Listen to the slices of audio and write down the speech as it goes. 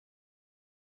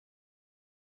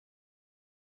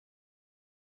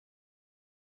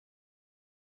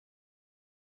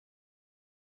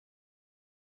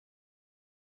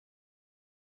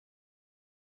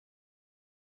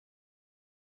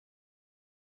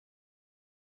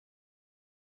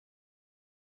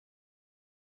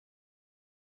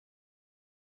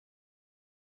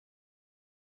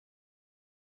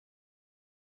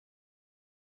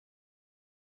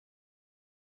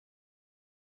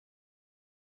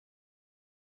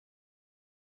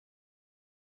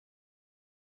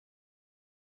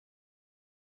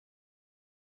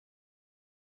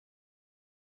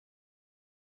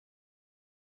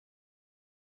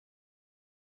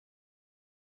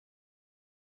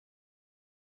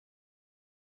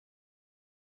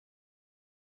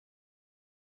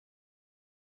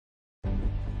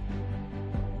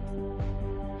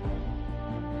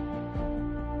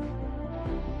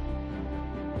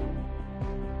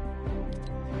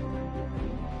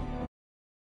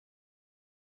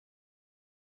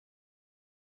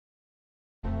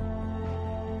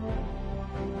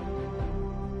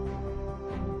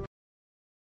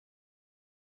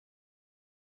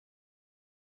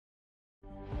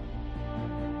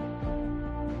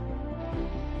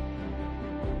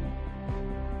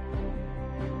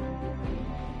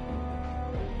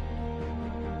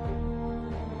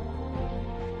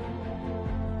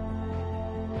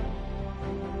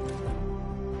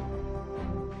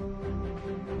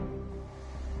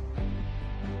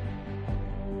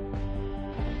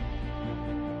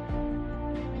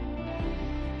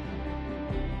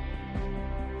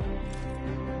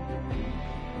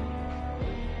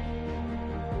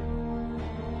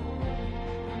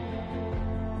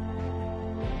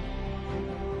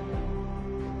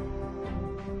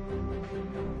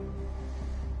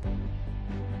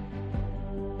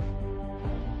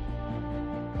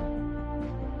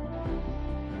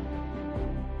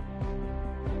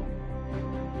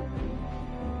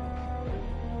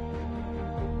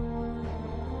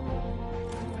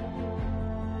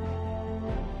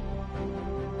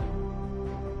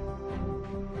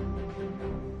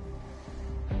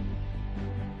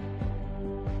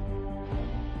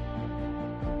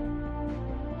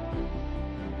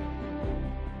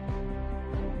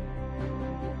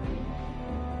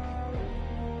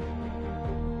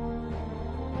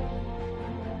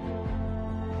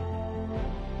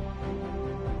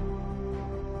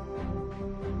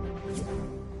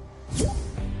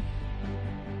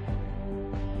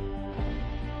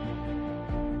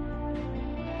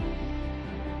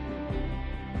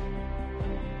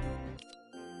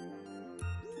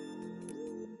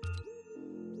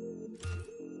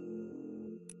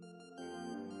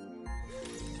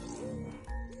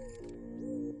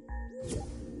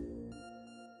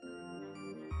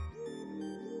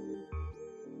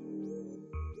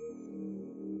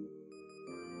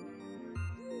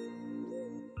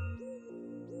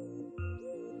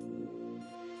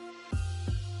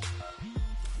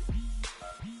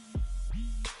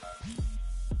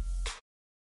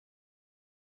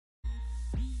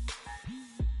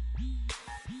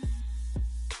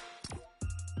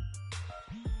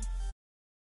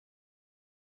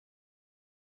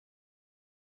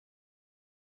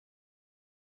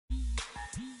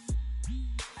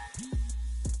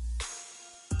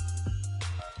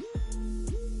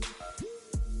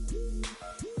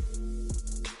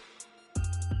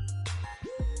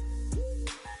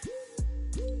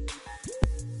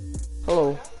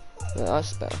Hello.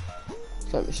 That's better.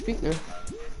 Let me speak now.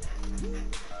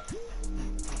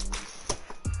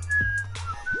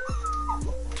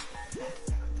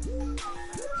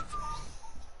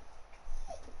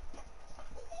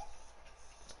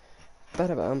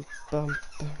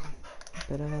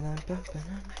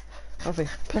 Harvey,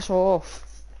 piss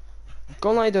off. Go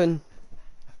and lie down.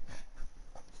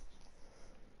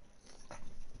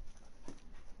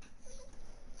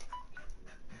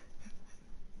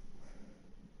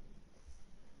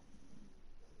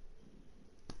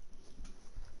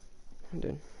 I'm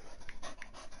doing.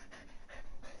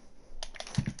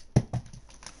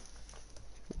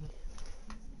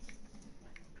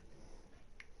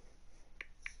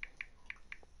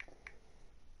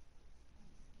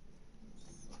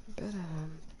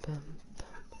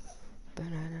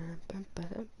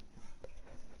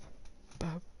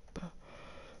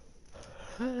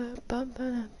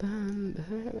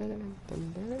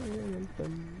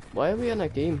 Why are we in a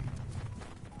game?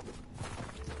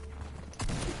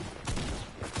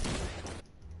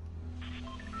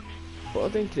 What are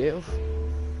they creative?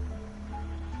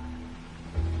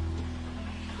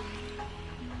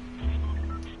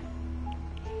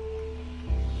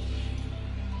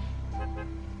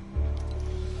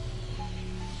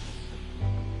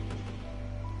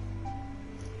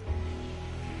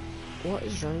 What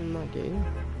is wrong with my game?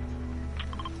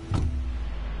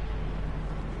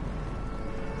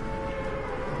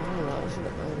 Oh, that was what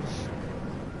it was.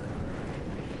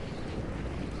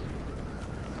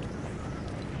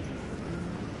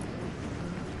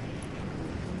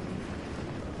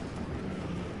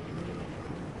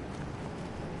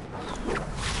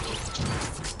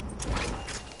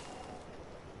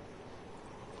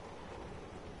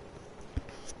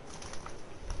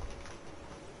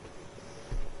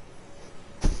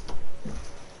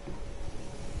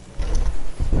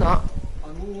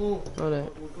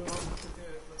 Alright.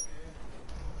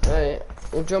 Alright,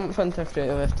 we'll jump into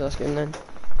creative after this game then.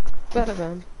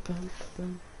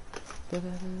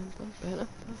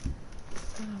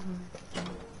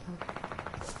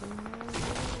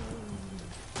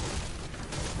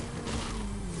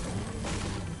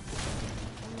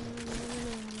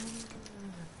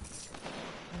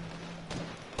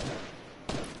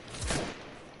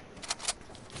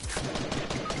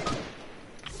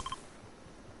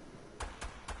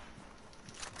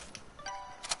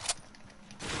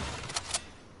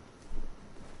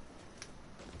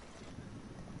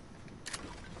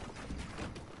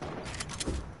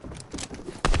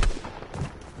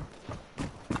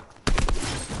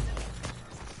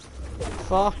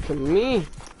 Fuck me.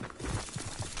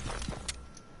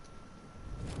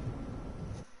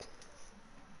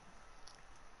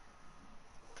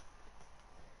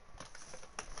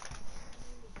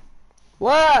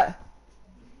 What?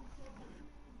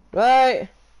 Right.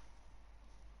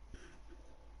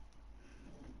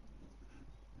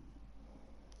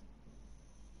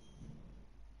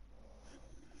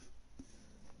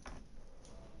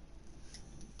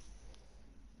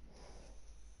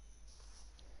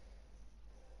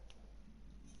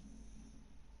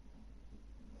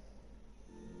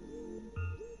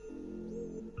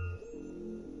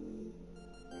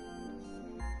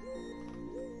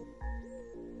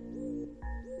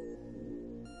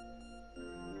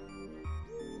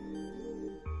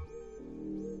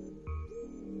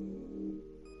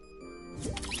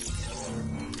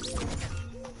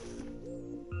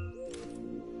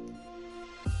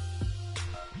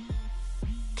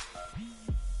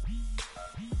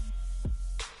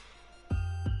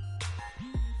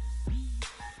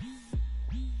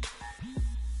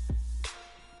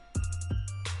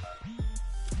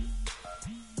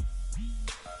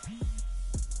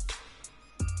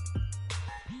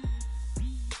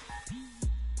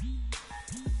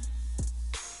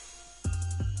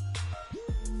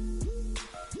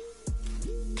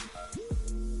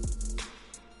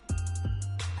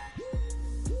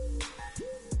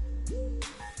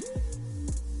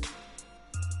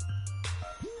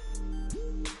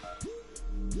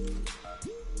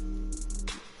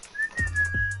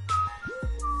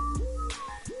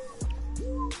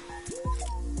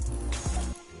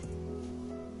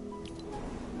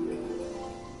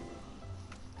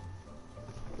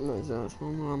 No, that's my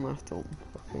mum after all.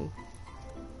 Okay.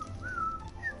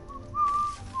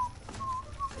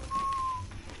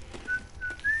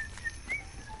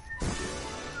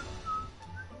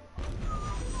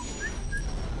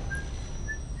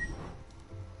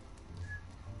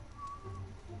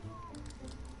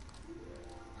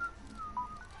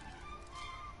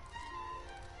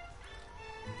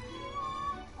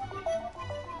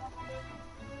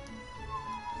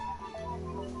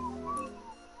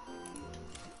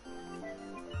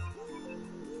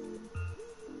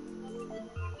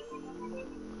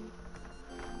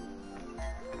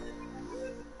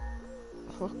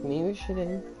 Fuck me, we should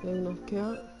knock it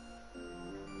out.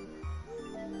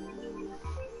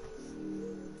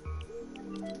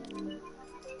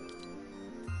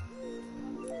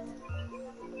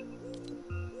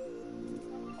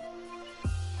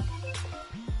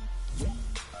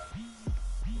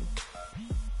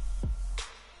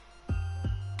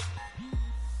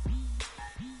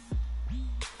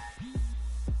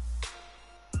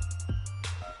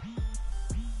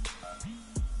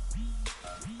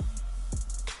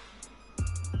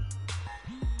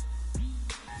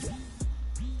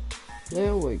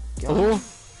 There we go. Oh,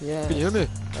 yeah. can you hear me?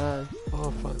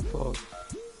 Oh, thank fuck.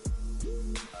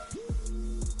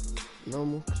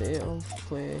 Normal creative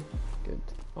play. Good.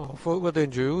 Oh, I thought we were doing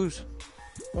duels.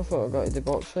 I thought I got to the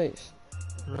box fights.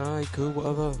 Right, cool,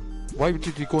 whatever. Why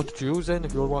did you go into duels then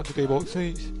if you wanted to do box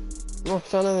fights? No,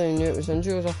 because I never knew it was in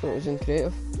duels, I thought it was in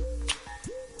creative.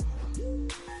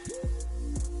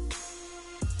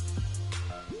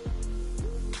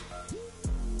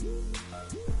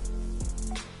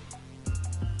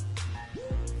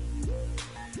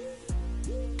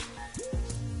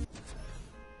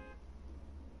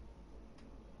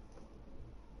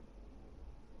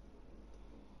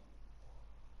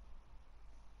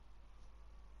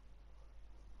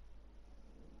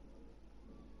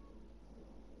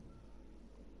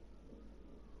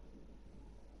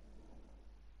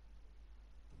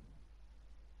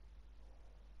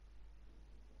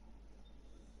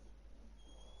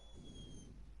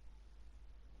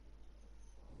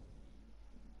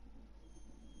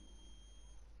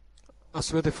 I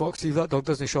swear to fuck, Steve, that dog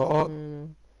doesn't shut up.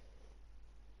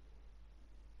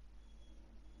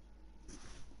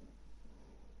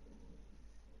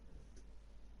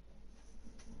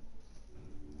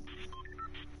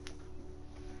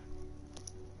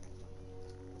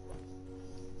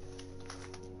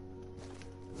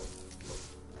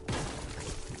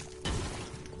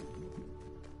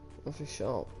 If you shut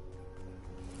up.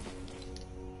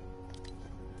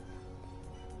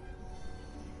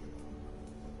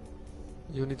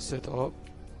 You need to set it up.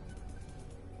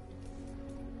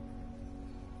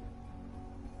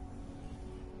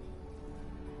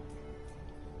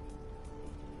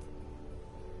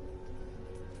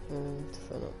 And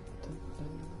fill up.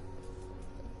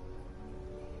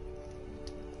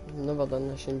 I've never done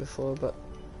this scene before, but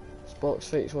it's box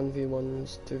fights,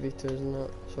 1v1s, 2v2s and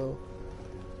that, so...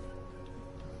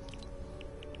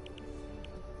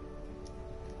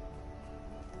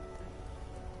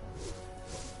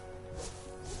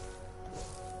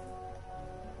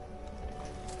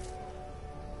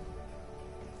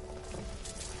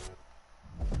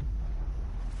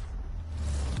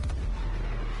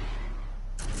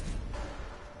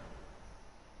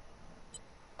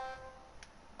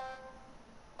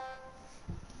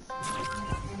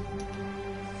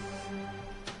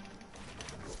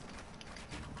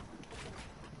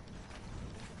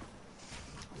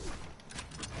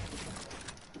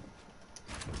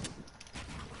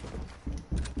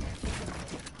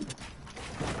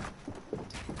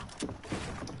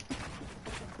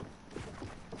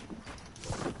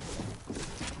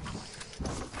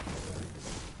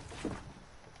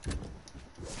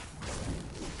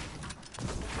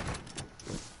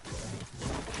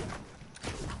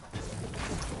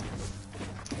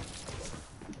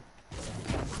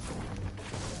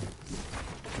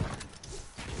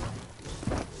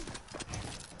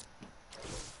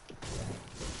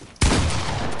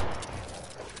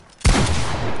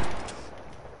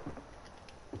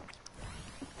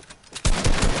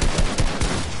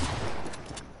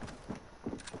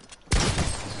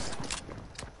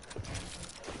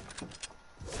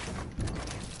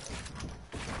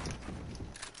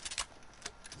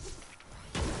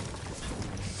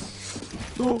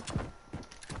 No!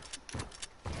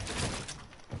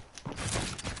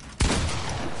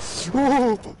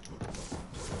 Oh!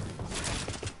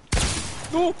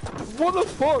 No! What the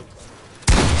fuck?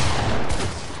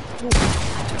 No.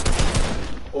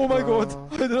 Oh my god!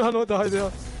 How did I not die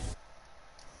there?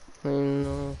 I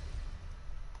know.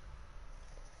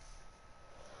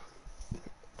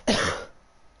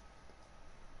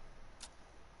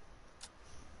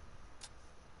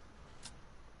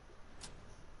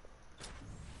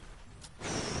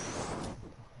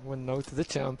 One now to the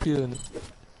champion.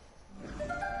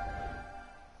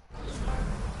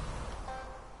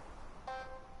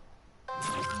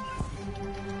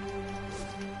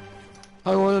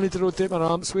 I only need to rotate my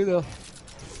ramps way there.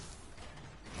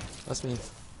 That's me.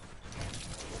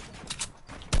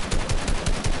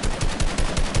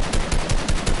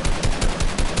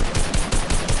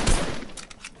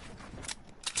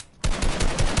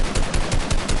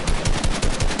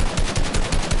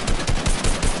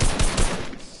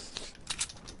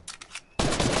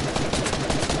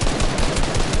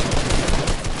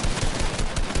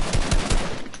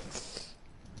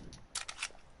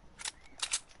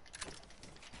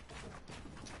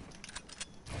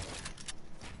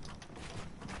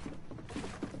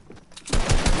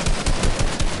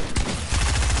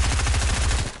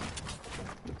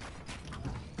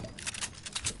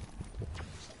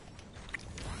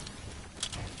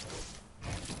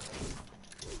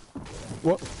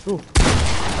 What? Oh.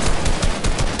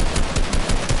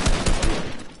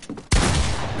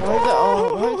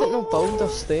 Why did it not build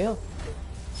us there?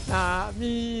 I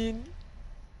mean...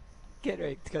 Get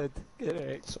wrecked, kid. Get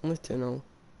wrecked. It's only 2-0.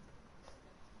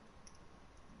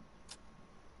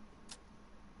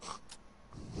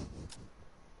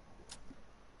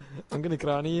 I'm gonna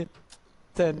granny you.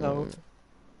 10 now.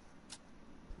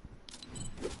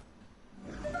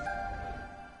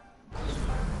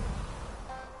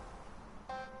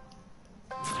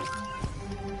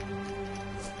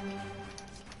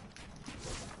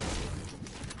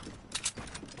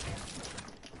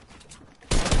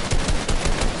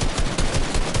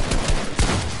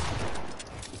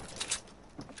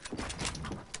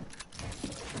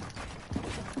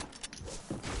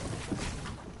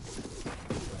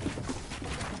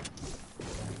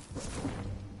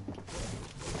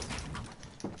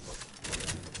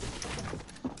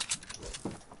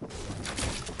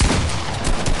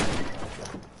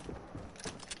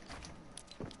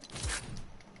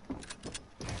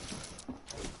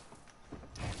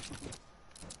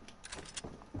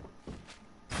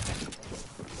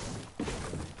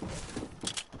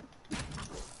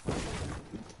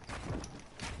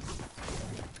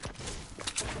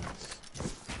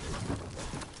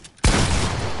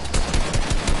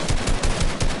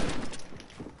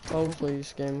 Oh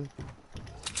please, game.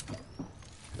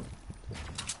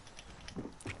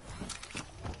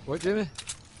 What, Jimmy?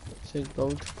 Said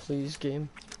build, please, game.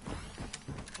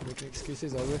 Making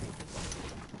excuses, are we?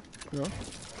 No?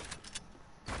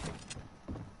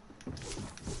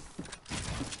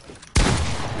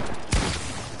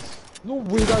 No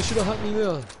way that should have hit me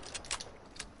there.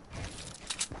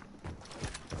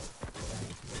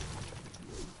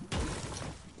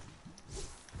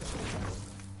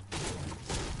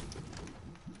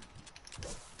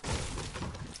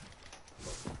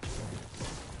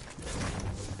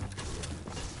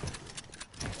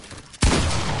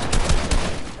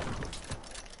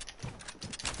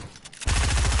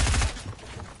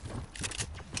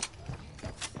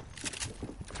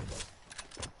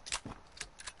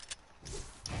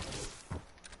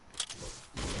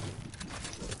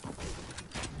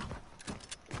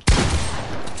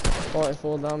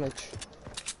 Full damage.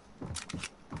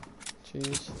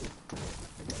 Jeez.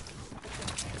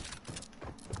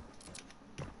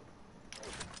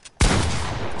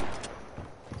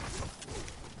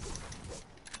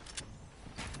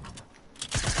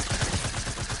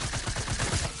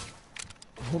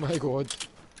 Oh my god.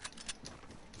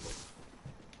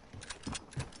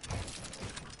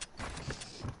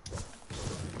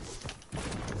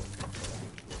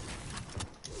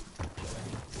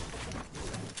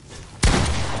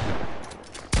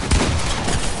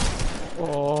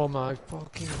 Oh my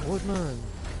fucking god, man.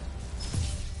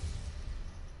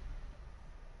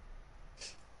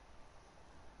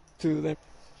 Two of them.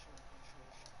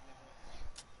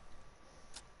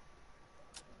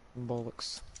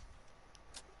 Bollocks.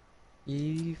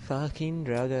 You fucking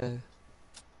drugger.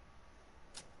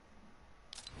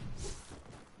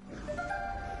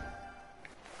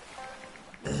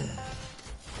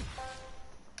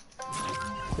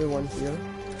 Two one here.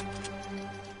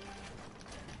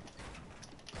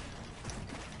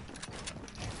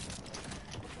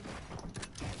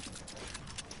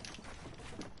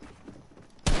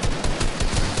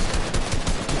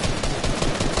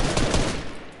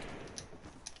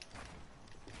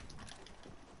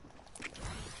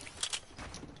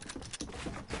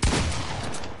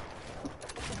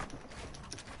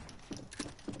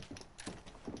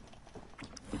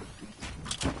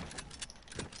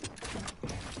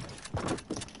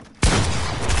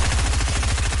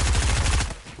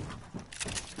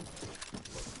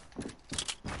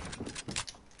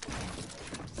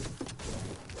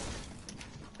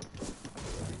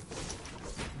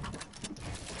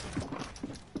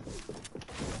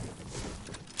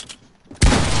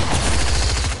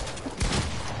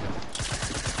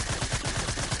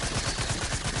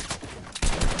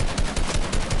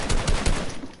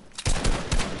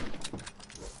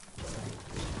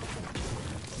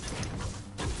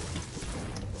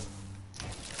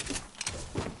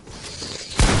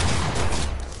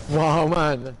 Wow,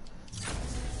 man.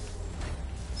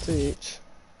 2 each.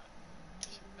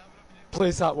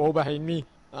 Place that wall behind me.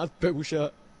 That's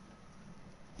bullshit.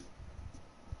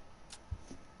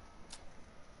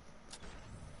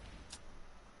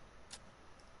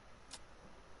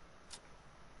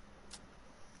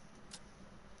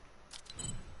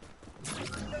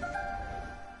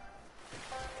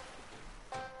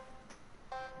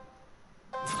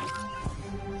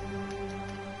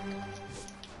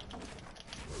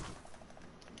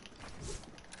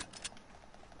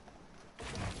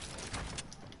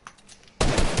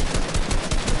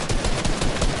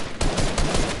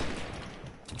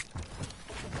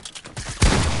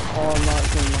 Oh, I'm not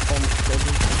doing my bomb.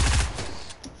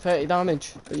 30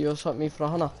 damage, but you also hit me for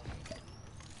 100.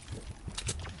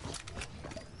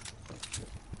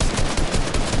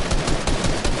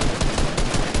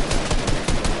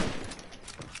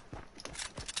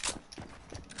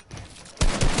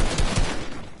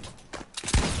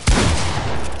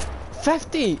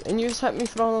 $50, and you just hit me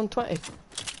for 120.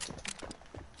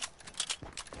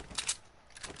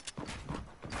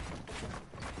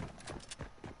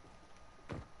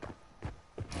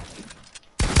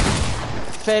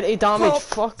 $30 damage,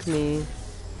 fuck me. You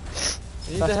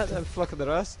need to hit them flick of the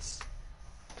wrists.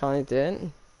 Can I do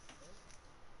it?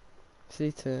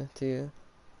 3-2 to you.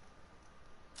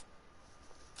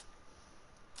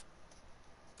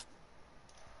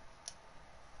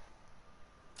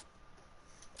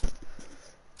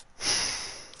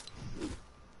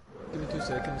 Give me 2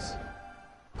 seconds.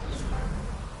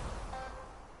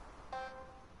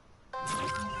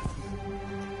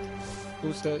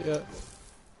 Don't start yet.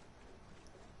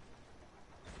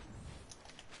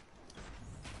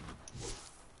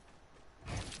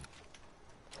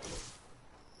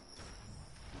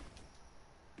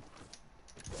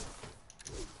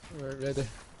 Right, ready.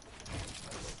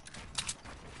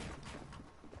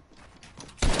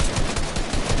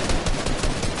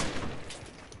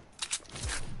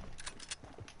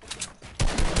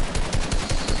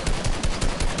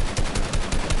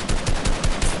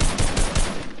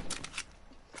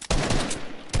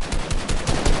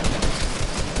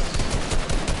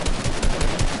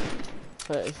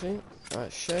 Feet.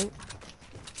 That's shit.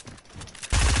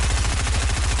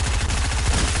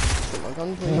 Shoot my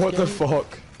gun, please. What the game.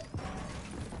 fuck?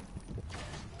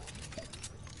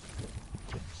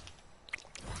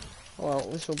 Well,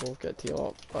 at least we'll both get to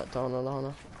up, back down on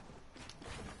Hannah.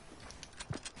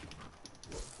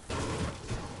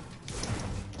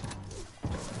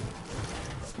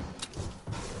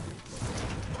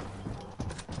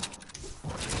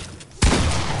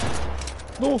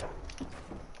 No!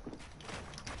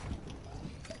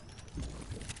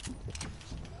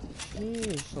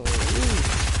 Jeez, Louise.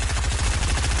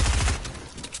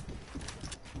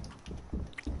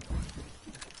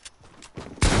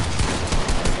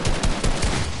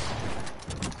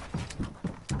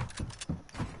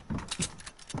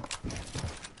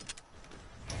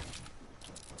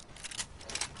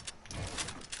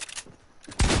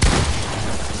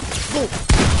 Go!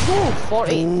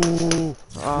 40!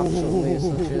 Absolutely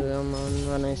useless there, man.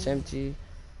 Run SMG.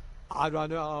 I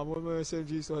ran out of ammo with my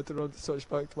SMG, so I had to run to switch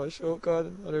back to my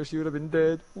shotgun, or else you would have been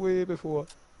dead way before.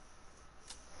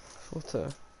 Photo.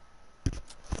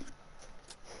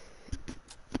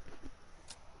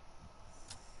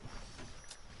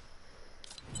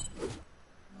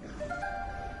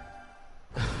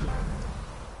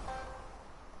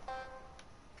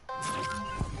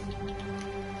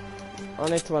 I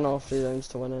need to win all 3 rounds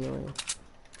to win anyway.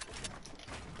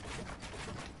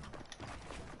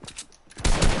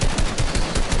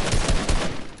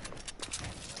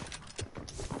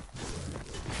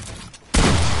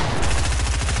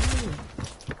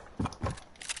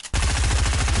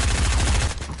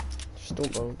 Just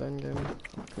don't build then, game.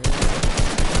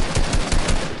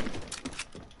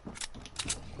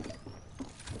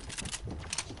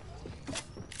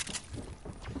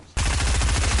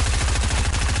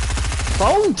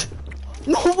 Found!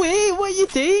 No way! What are you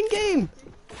doing, game?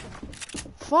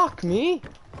 Fuck me!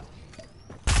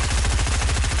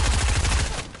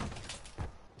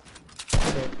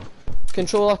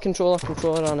 Controller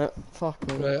on it. Fuck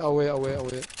me. Right, I'll wait.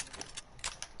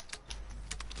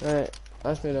 Right,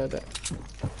 that's me ready.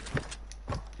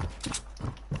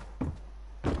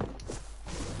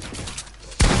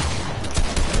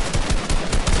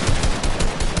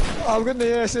 I've got the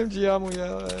SMG ammo,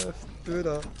 yeah, do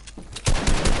that.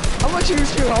 How much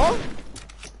use do you have?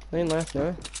 9 left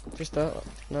now. Just that.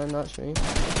 No, that's me.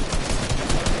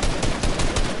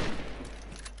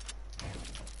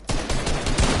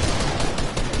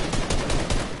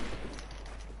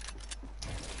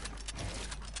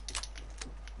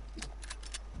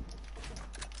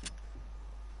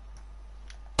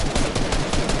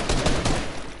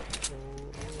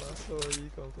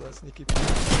 for that sneaky.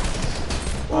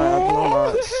 I have no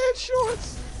Oh, the mats. headshots!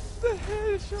 The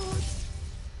headshots!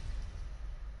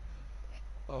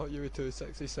 Oh, you were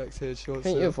 266 headshots. I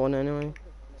think you've won anyway.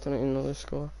 Don't even know the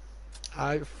score.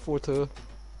 Aye, 4-2.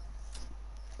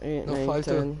 8, No, 9, 5-2.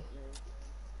 10.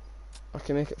 I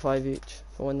can make it 5 each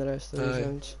if I win the rest of these Aye.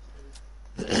 rounds.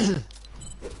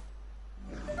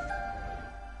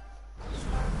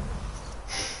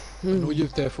 I know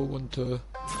you've definitely won 2.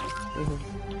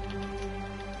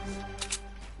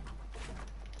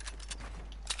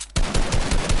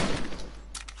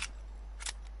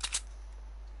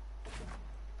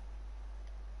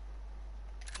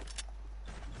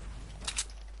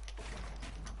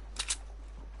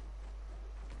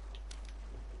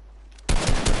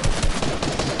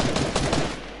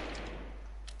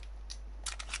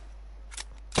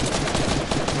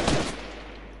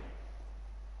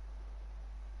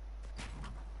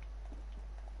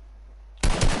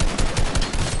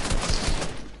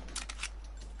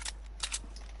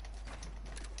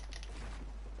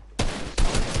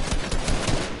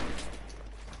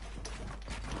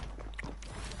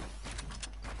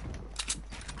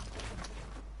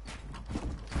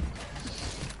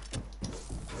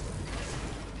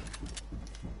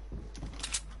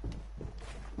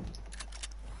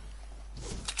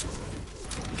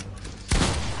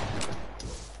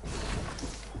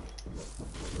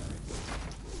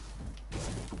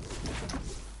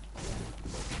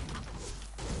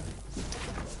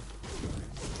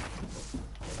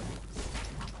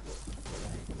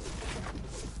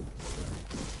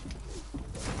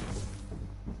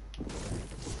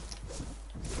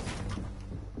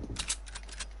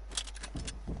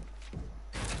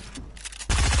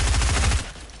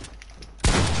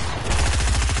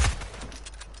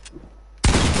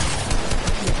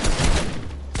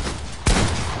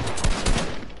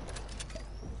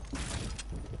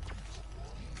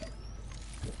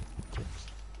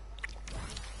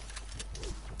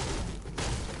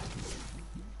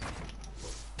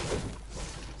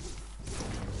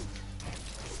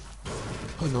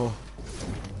 Oh no.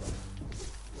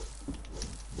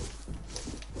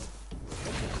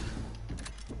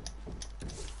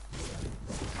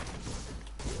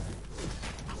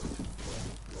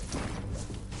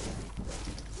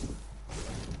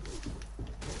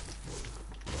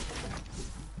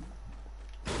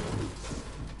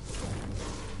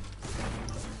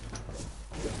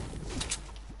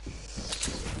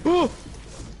 Oh!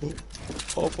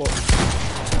 Oh fuck.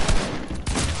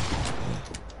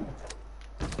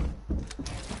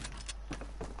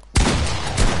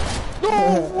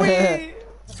 No way!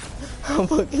 I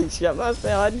fucking shit myself.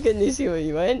 I didn't see where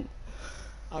you went.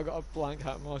 I got a blank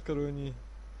hat marker on you.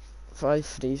 5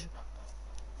 freeze.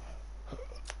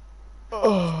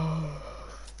 Oh.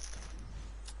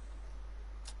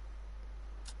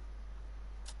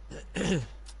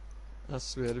 I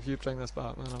swear, if you bring this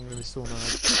back, man, I'm gonna be so mad.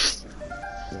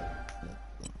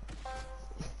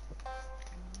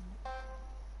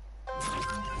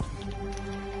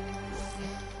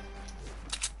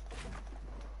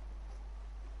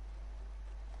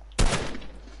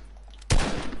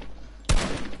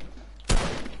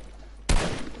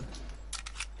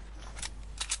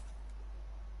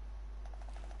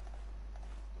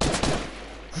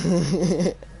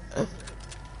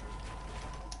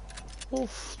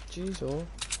 Oof, jeez, oh.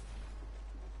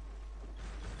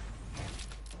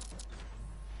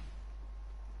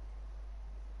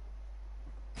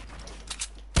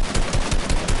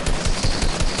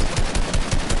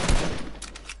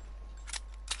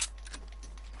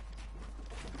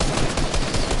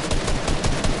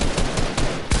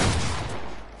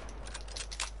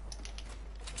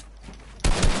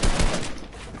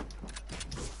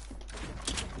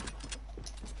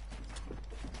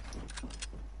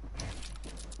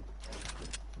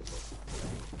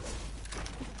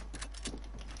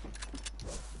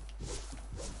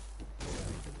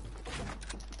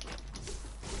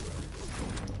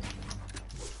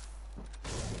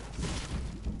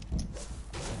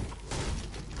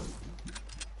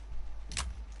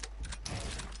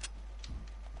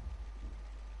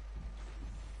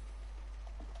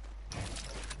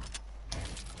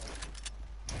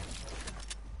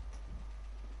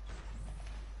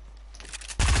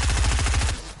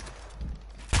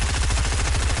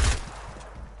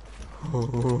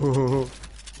 Oh.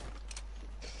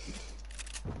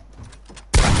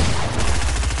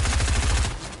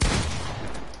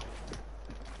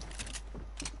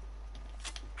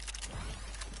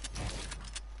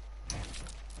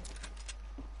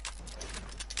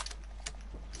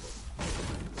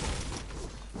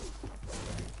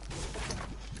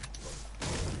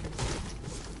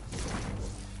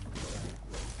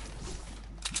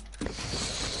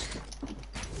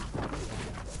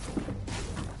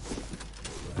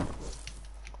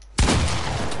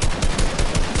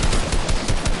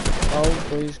 Oh,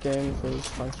 please, game, please,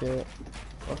 thank you.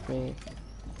 Fuck me.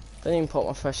 Didn't even put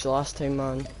my fish the last time,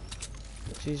 man.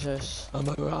 Jesus. I'm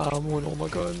out of ammo and all my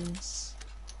guns.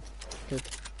 Good.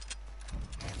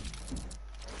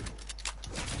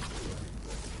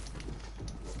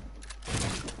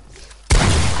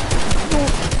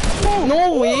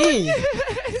 No way!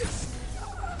 Yes!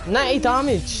 90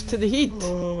 damage to the heat!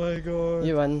 Oh my god.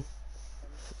 You win.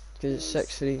 Because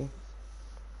it's 6-3.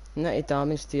 90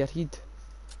 damage to your head.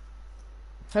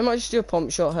 How much do your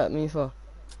pump shot hit me for?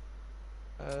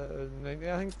 90,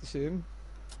 I think the same.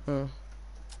 Oh.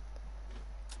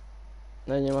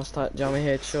 Then you must start jamming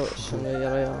headshots and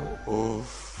you're right. Oh.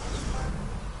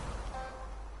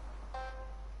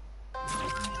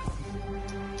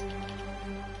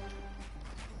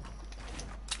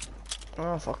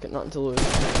 Oh fuck it, nothing to lose.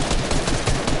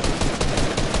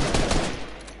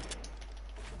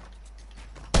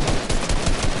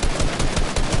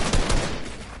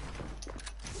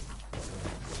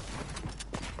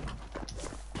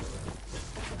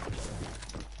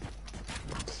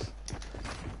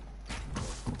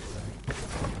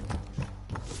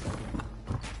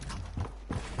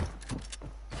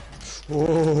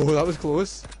 Whoa, that was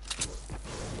close.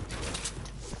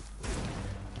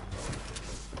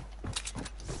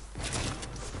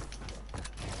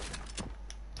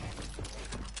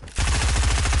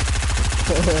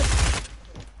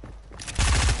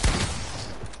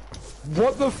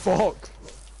 What the fuck?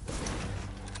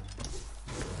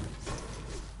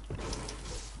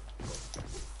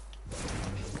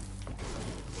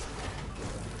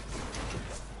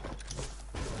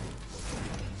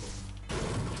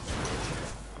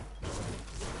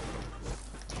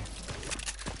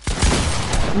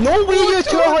 No way, you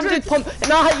 200 pump,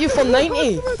 and I hit you for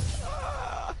 90.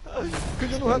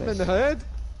 Could you not hit me in the head?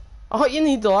 I hit you in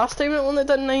the head the last time, it only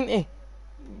did 90.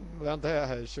 Learned how to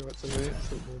hit shots away,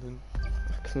 so good.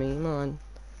 Fuck me, man.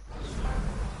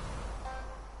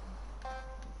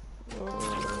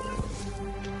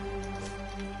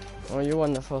 Oh, you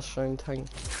won the first round thing.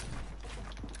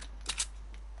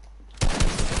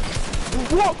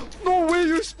 What? No way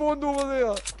you spawned over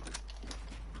there!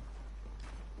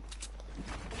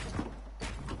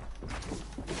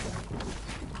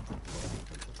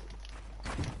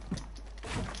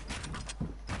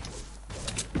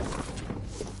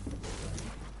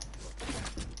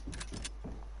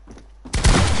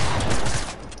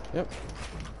 Yep.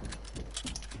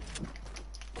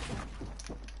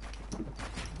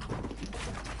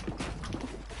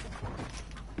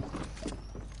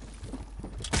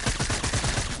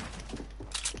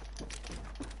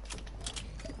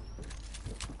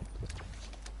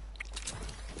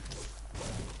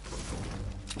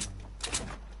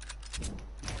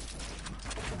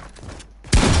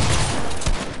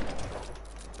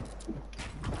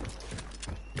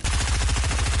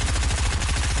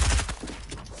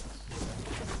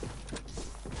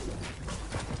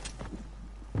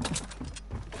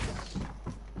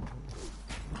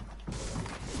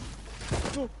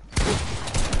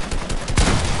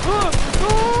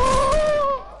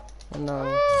 No,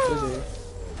 busy.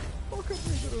 Fuck me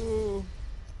through.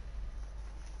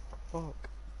 Fuck.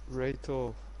 Right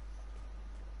off.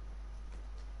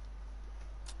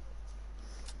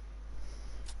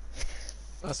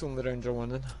 That's the only round you're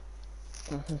winning.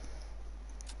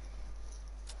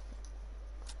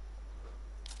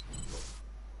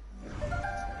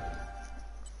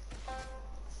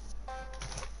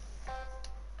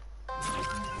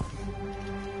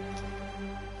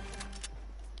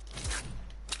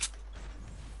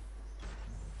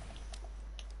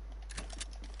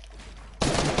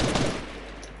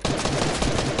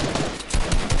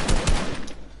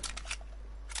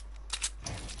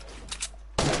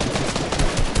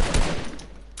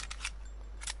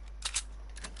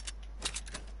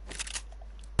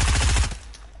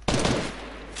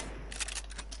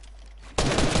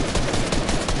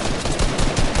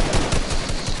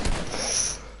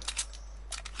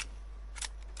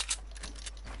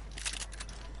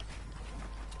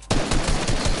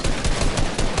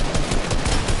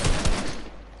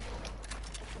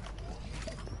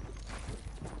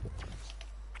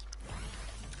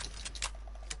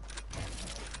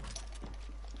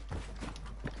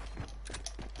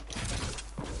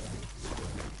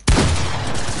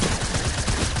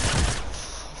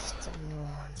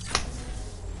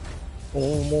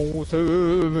 Almost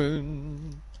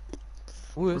heaven,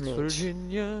 West Mate.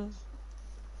 Virginia,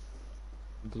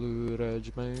 Blue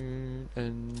Ridge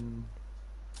Mountain.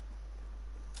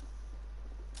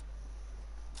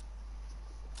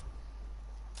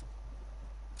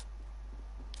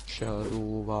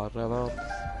 Shadow River.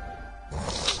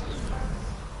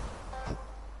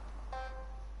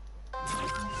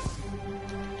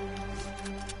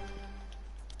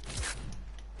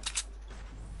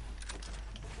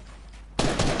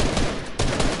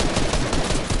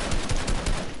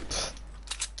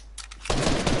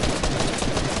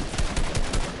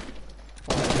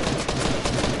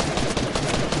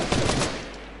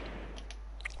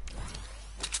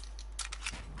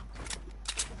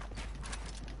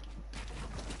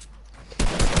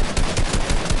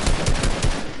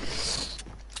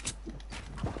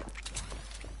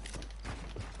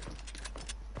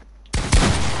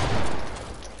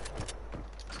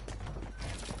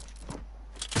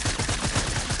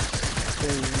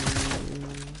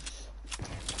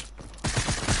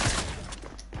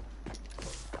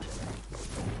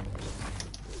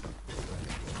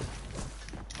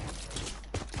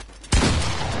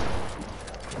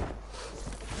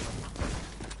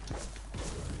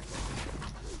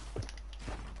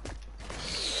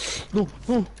 No,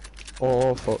 no.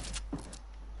 Oh, fuck.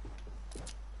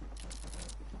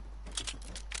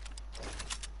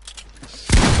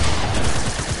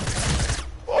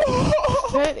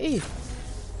 Petty.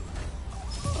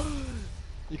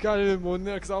 You can't even moan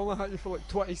there because I only hit you for like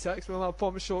 26 when I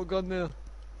put my shotgun there.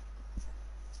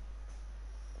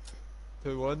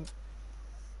 2-1.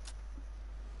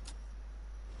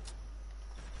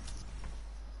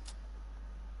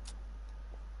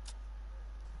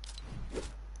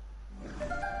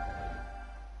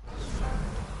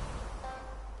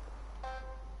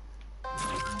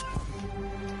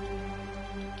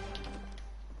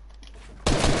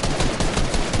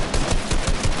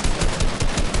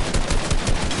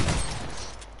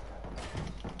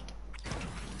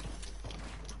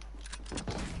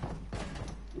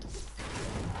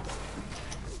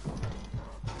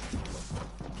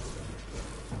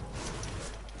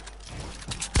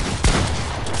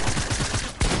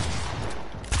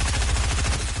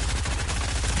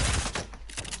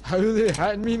 How are they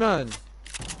hitting me, man?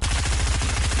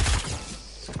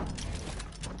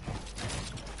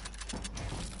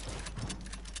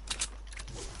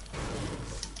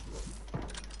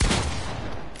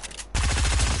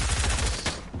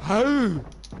 How?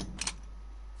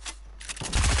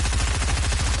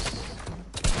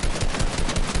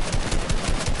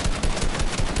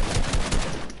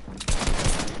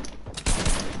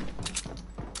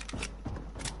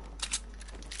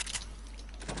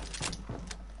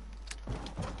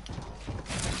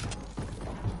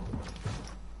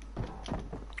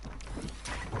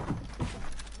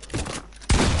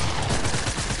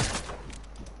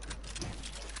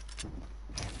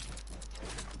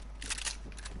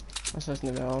 This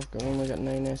isn't the I've only got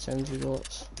 9 SMG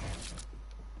bullets.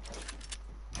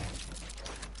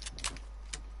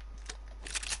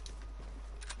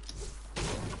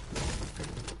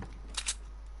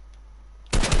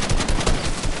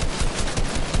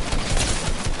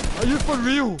 Are you for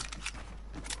real?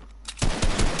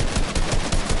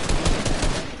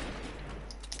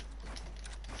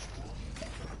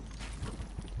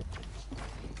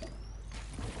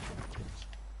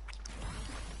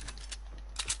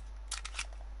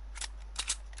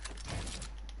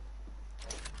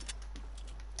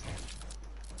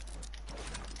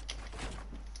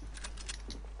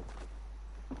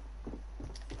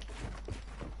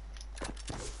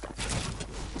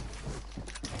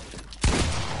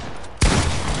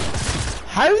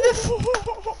 How the f-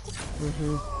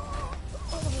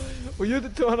 Were you the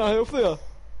 200 health there?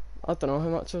 I don't know how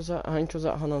much was that. I think it was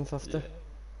at 150. Yeah.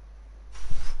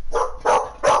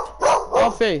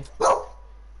 Offie!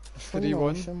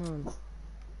 3-1. Man.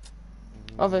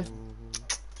 Offie.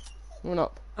 One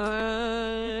up. I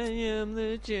am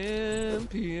the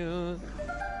champion,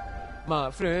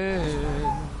 my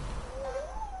friend.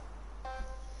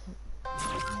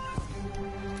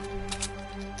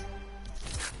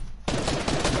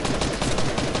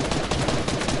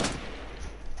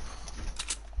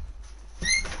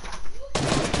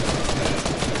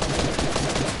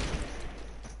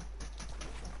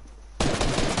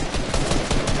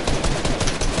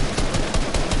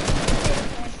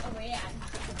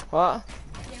 What?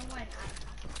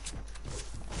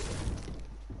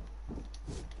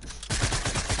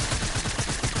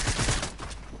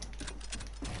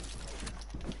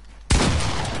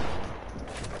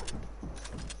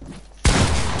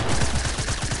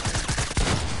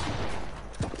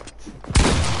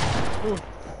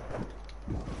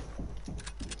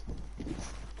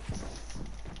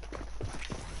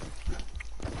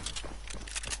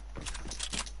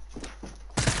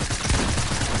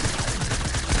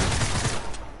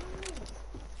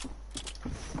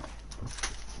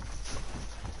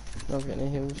 I don't get any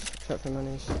heals except for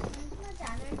minis.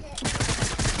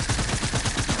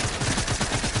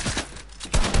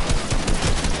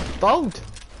 Build!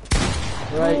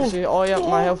 Right, see, oh yeah,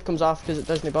 my health comes off because it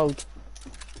doesn't build.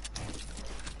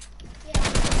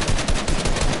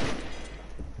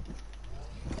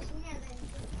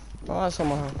 Oh, that's on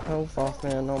my health off,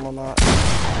 man, not my match.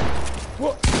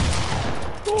 What?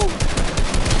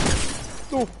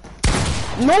 No!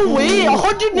 No way!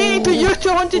 180 but you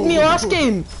 200 me last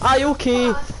game! Aye,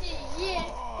 okay.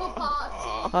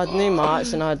 I had no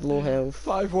mats and I had low health.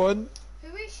 5-1.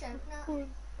 Who are you shouting at?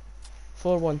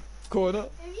 4-1. Corner. Who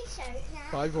are you shouting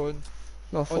at? 5-1.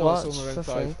 No, Oh 4 no, it's that's only round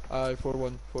 15. 5. Aye,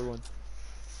 4-1. 4-1.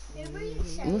 Who are you I'm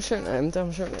shouting not shouting at him,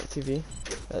 I'm shouting at TV.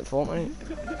 At Fortnite.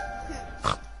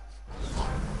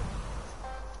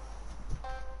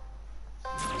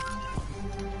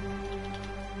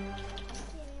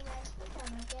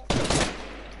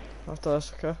 After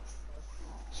this, okay?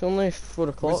 It's only 4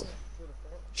 o'clock.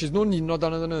 She's no need no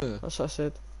done it now. That's what I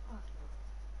said.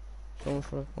 Going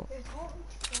for a bot. You're talking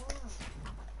too far.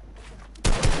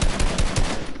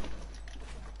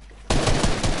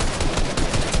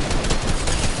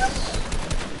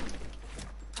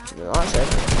 That's it.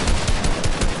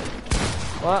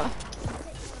 What?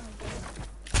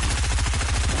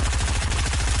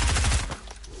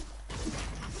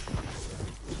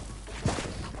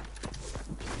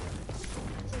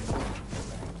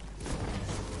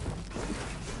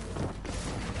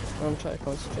 I'm trying to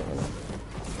concentrate on it.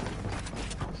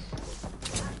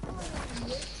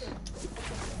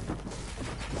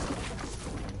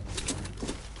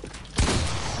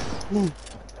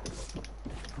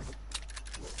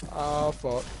 Ah,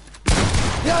 fuck.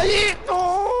 Yeah, yeah!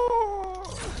 No!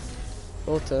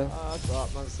 Go to. Ah,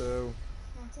 crap myself.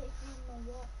 I'll take him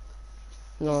my walk.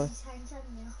 No, This is hands on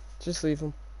you. just leave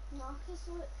him. No, because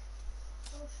look.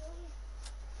 I'll show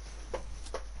you.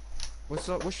 What's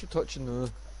that? What's she touching now?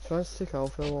 Try to take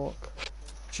Alpha a walk.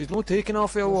 She's not taking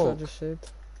off her That's what I walk. just said.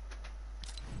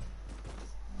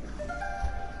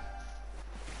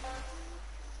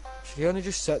 She can't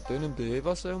just sit down and behave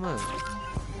herself, man.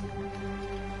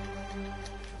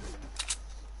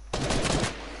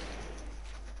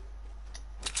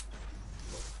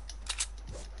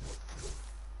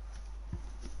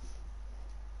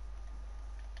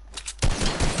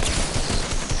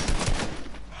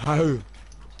 How?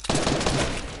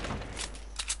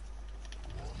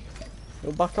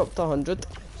 Go back up to 100.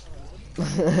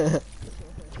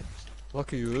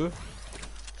 Lucky you.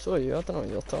 So are you, I don't know what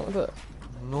you're talking about.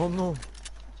 No, no.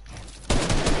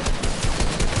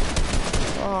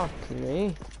 Fuck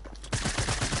me.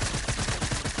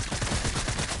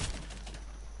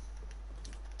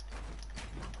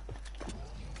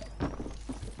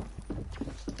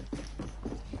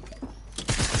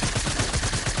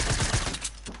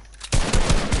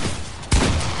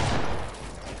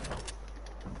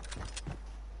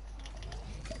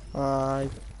 Aye.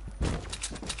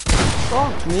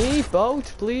 Fuck me, boat,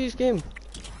 please, game.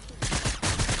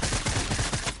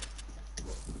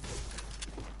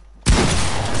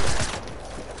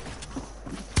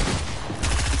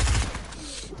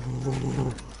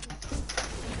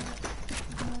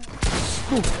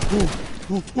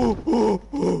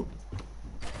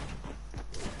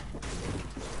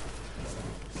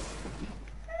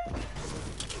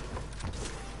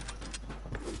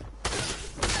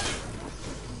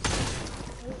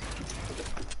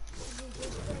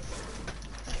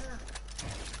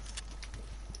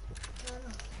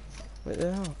 Wait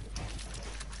there.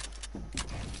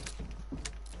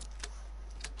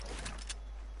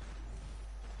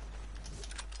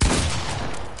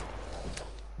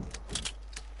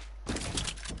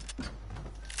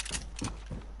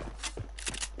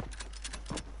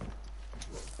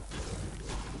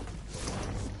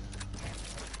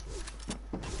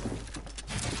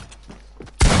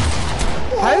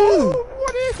 How?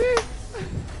 180!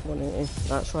 180.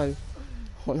 That's why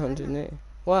 180.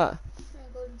 What? I'm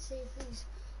going to see if he's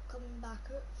coming back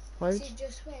up. Why? He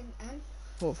just went in.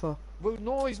 What for? Well,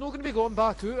 no, he's not going to be going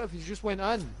back out if he just went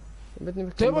in. He wouldn't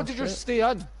even Tell come him to back just out. stay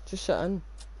in. Just sit in.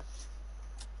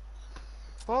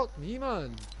 Fuck me,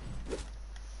 man.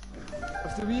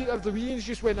 If the Weans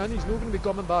just went in, he's not going to be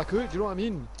coming back out. Do you know what I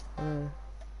mean?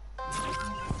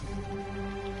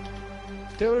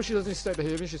 Tell her she doesn't start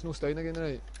behaving, she's no staying again,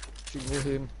 right? She can go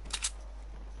home.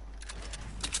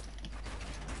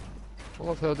 All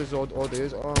I've heard is odd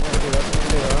days. Oh, I'm gonna do this, I'm gonna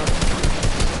do that.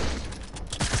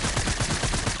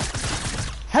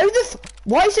 How the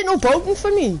why is it no bolting for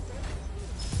me?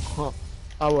 Huh.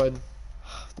 I win.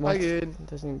 What? Again. It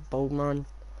doesn't even bolt, man.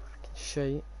 Fucking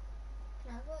shite.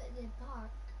 Can I go to the park?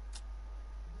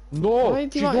 No! Why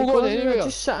do She's you not want to go going there? anywhere.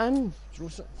 Just sit in. She's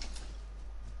not sit-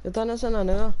 You're done as in an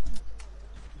hour.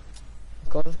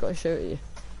 God, I've got to shout at you.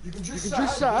 You can just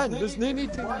sit in. There's no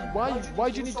need to. Why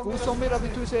do you need to go somewhere every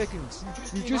 2 seconds?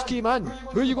 You just came in.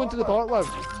 Who are you going to the park with?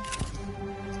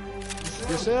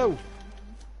 Yourself?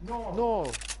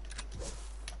 No.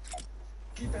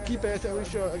 Keep it at a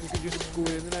shot and you can just go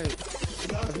in the night.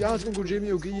 If you ask Uncle Jamie,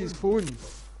 he'll give you his phone.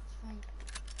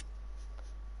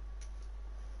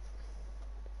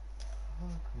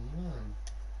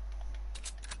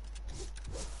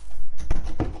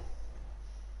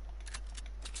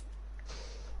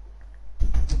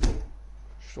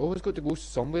 She's always got to go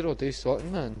somewhere or do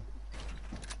something, man.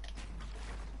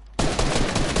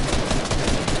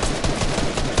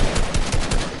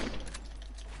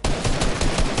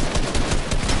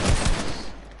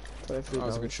 That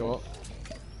was a good shot.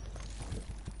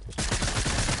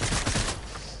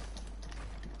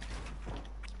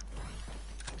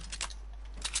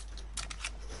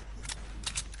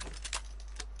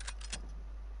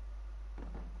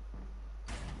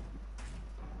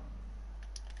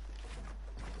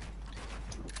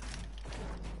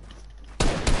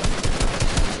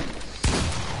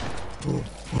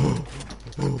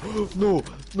 No,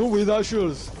 no way, that's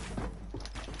yours.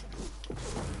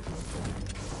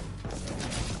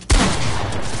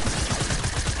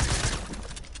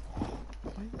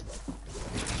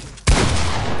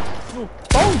 No.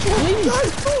 Pound, please!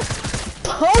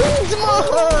 Pound,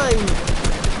 man!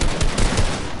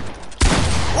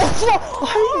 What?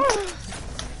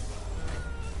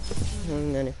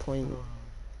 Any point.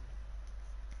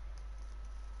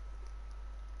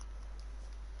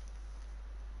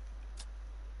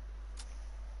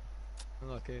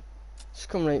 Okay. Just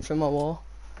come right through my wall.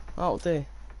 That'll do.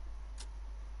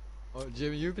 Oh,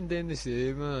 Jamie, you've been doing the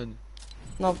same, man.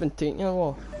 No, I've been taking your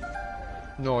wall.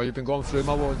 No, you've been going through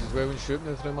my walls as well and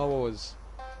shooting through my walls.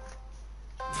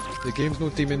 The game's no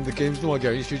teaming, the game's no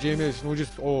against you, Jamie. It's no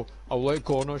just, oh, I'll let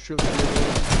corner shoot.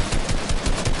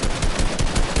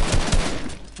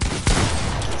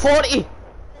 40!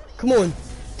 Come on!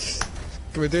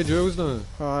 Can we do duels now?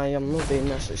 Aye, I'm not doing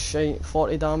this, it's shite.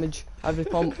 40 damage, every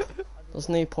pump. There's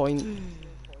no point.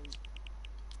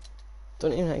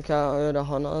 Don't even think I had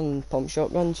 100 and pump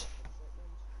shotguns.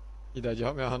 You did, you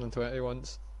hit me 120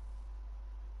 once.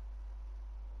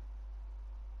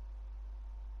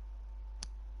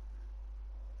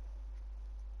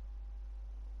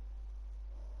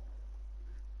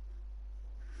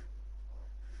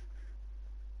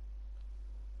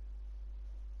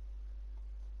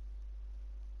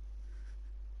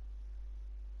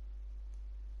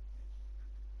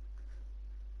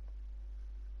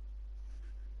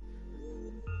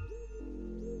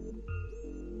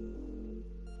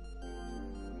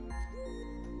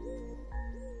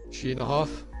 She and a half?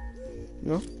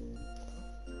 No?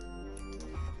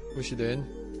 What's she doing?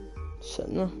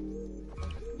 Sitting there.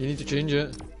 You need to change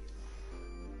it.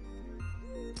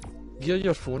 Gear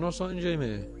your phone or something,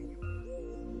 Jamie.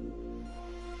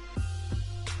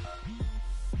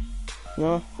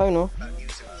 No, how no?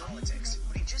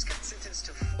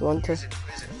 Don't want to.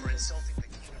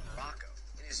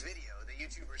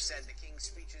 Said the king's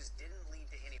speeches didn't lead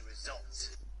to any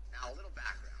results. Now, a little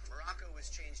background. Morocco was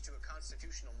changed to a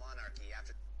constitutional monarchy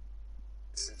after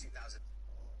in 2000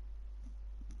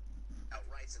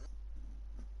 outrights and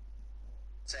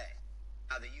say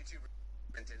how the YouTuber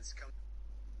sentence come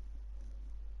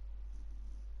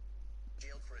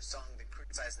jailed for a song that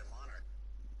criticized the monarch.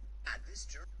 At this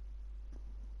jury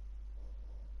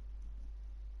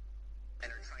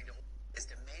and are trying to is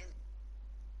demand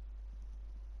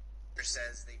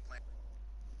says they plan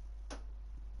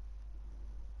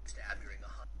stabbed during the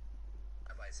hunt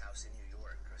by his house in New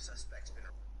York. Her suspect's been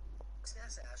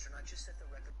NASA astronaut just set the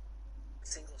record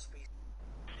single space.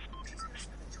 She's going to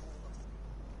spend a total of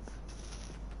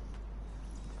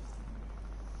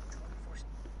 24 with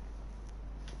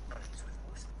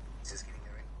most is getting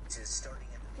their is starting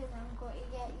at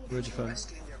Where'd you find?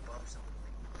 getting their bumps.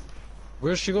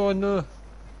 Where's she going now?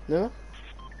 No?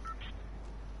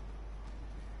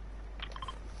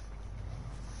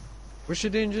 What's she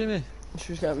doing, Jamie?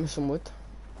 She was getting me some wood.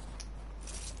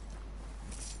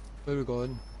 Where are we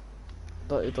going?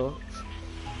 Dirty docks.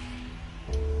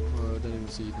 Oh, I didn't even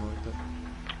see you marked it.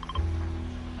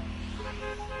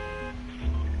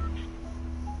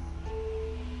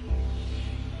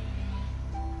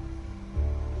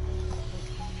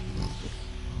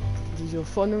 Did your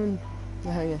phone on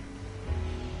the hanger?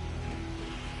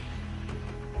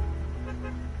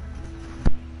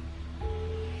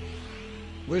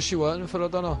 Where's she waiting for her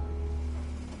dinner?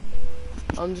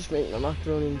 I'm just making a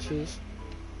macaroni and cheese.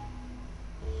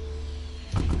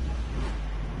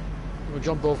 We'll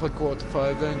jump off at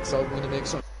 4:45 then, because I'm going to make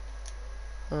some.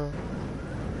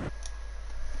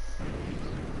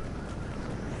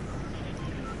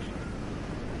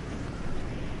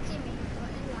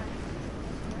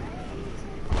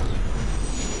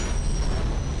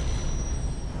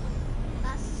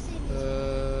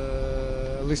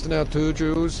 At least an hour 2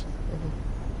 joules.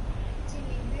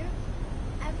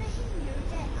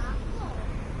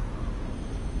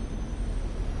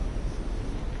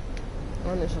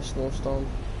 And it's a snowstorm.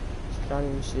 Just can't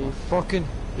even see. I fucking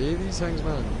hate these things,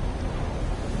 man.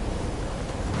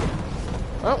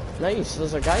 Oh, nice.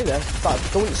 There's a guy there, but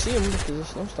I don't see him because of the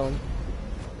snowstorm.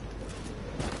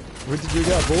 Where did you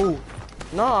get a bow?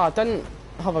 No, I didn't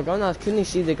have a gun. I couldn't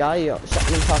see the guy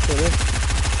sitting on top of the roof.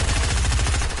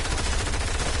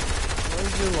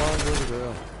 Where's your land over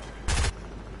there?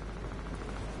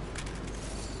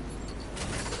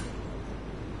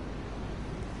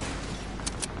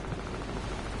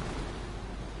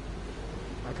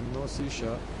 I cannot see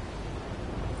shit.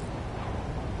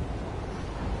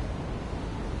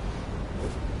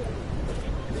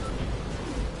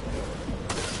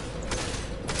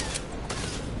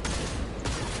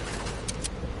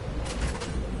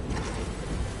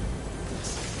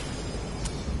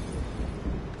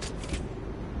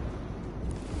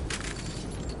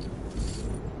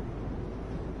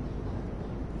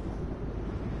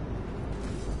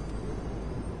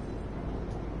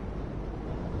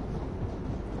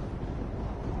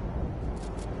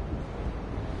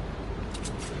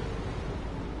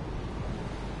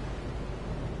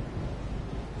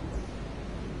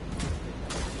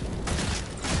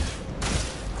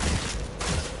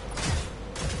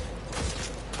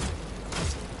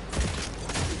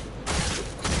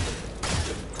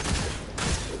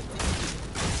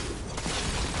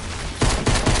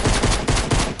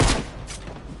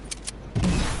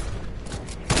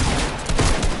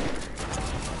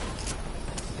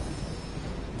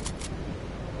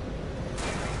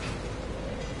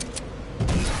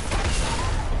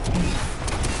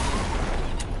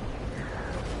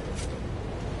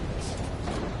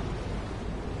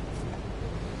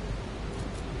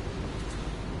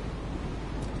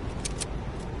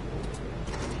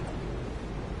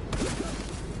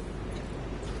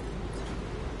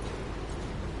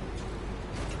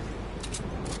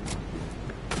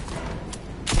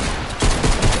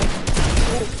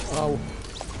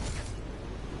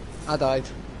 I died.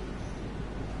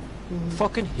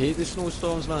 Fucking hate the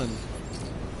snowstorms, man.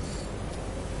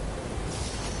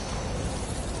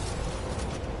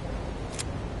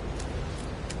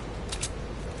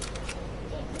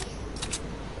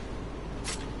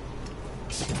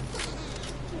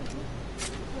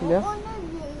 Yeah. What one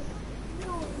of you?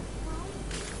 No,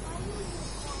 why you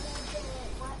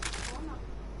wanna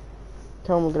do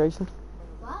Camel Grayson.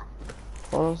 what?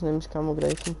 Connor's name's Camel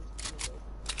Grayson.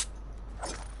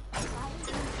 That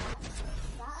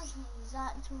isn't his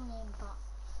actual name, but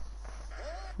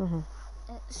Uh-huh.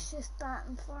 it's just that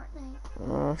in Fortnite.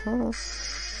 Uh-huh.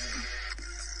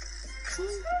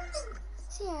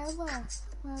 See how well I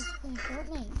was playing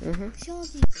Fortnite. Mm-hmm. Some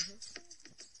of you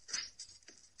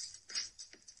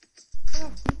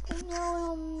people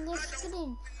know on this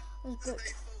screen was about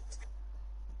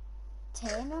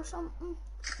 10 or something.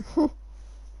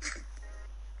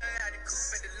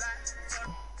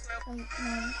 Like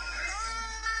now.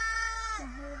 I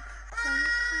heard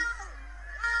 10.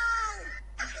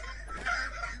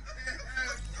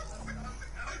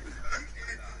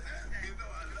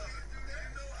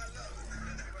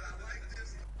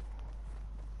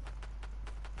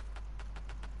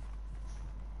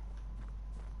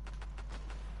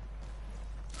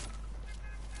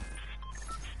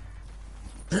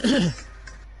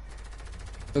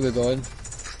 Where we going?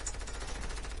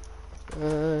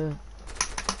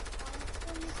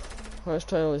 Let's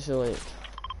try Lucy Lake.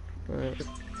 Right.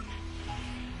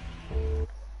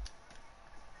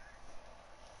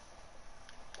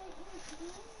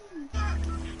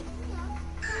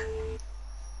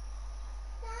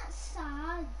 That's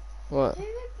sad. What? Who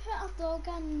would put a dog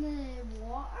in the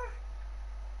water?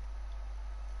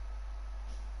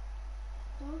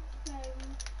 Dog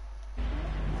found.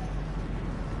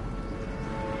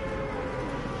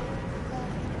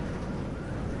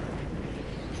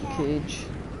 Cage.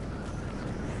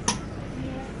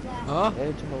 Huh?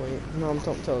 Edge of a lake. No, I'm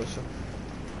talking to Lucy.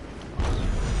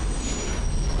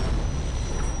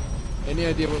 Any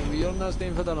idea what we're on this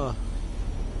name for dinner?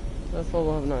 They're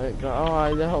probably having it at Grant. Oh,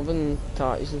 aye, they're having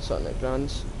tatties and something at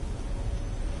Grand's. Do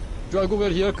you want to go over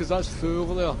here? Because that's full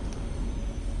over there.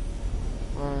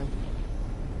 Aye.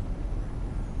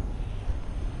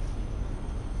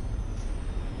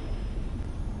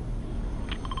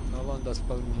 I'll land this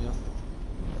building here.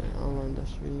 Right, I'll land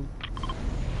this wee.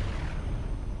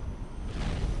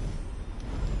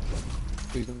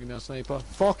 Please don't give me a sniper.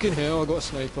 Fucking hell, I got a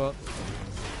sniper.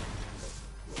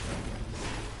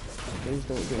 Please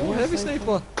don't get Oh, me a heavy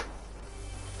sniper.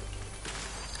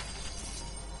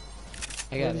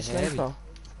 I got Heavy a sniper.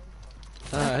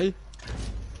 Aye.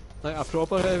 Like a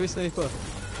proper heavy sniper.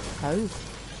 How?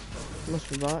 Must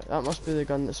be back. That must be the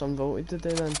gun that's unvolted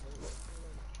today then.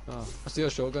 Oh, I see a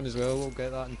shotgun as well, we'll get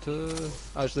that in two.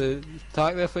 Actually,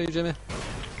 tack there for you, Jimmy.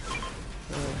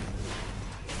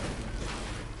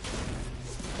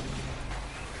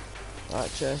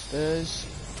 That chest is...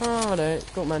 Alright,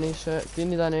 got many set. Do you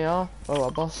need an AR? Oh,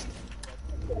 a bust.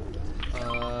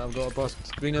 I've got a bust.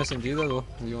 Green SMG there though,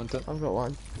 if you want it. I've got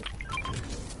one.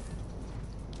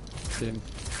 Same.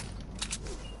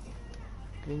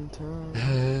 Green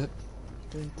tab.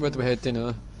 Green Where do we head to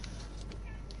now?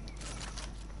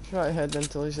 Try to head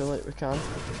into Lazy Lake we can.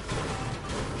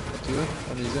 Up to you,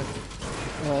 uneasy.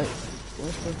 Right,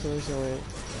 let's go to Lazy Lake.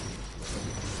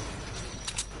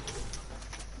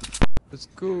 Let's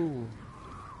go.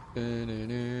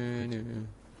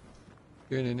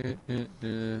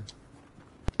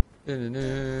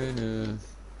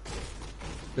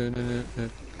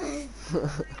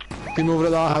 Came over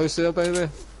at that house there, by the way.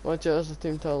 Watch out, there's a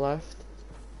team to the left.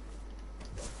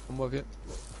 I'm with you.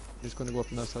 Just gonna go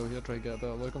up in this hill here, try to get a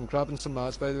better look. I'm grabbing some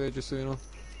mats, by the way, just so you know.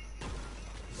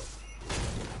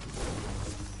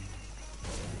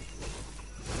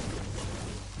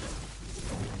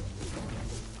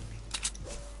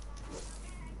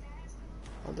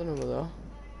 I don't know where they are.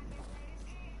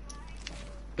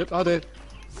 Yep, I did.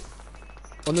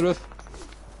 On the roof.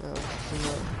 Yeah,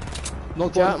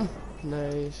 Knocked Got one. him.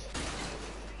 Nice.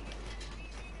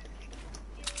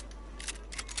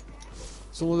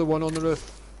 It's only the one on the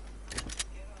roof.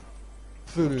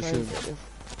 Try and Finish get him. you.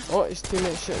 Oh, his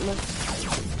teammate's shooting me.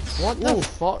 What the Whoa.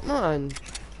 fuck, man?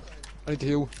 I need to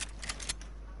heal.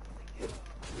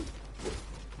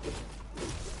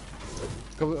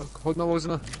 Hold my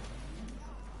wasn't I?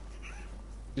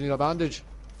 You need a bandage?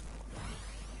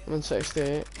 I'm in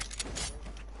 68.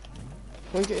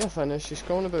 Go and get your finish, he's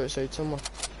crawling about outside somewhere.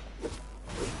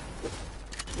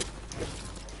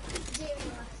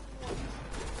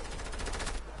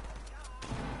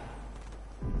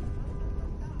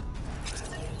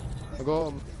 I got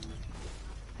him.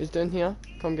 He's down here.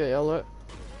 Come get your loot.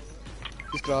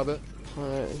 Just grab it.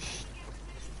 Alright,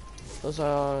 there's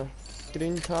a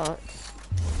green tack.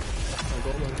 I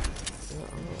got one.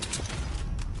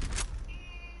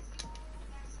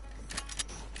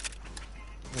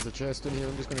 There's a chest in here,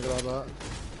 I'm just gonna grab that.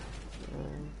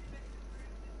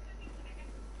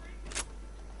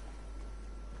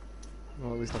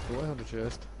 Well, at least I thought I had a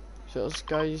chest. So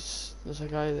there's a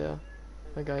guy there.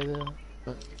 A guy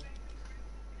there.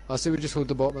 I say we just hold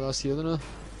the bottom of this here, then.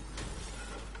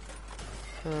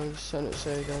 I'm just sitting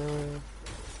outside anyway.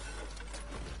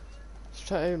 Let's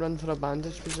try to run for a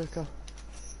bandage bazooka.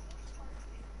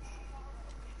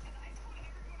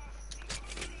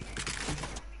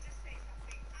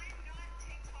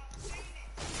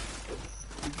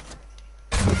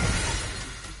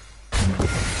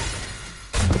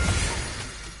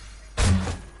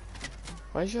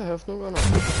 Why is your health not going up?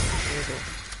 There we go.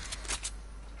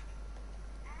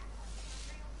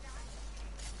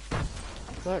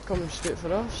 That coming straight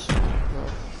for us? No.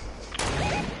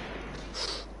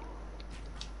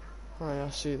 Oh yeah, I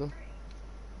see them.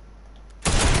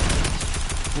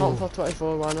 Not for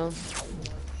 24, one of them.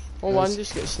 Oh, one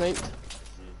just gets sniped.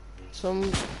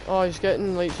 Oh, he's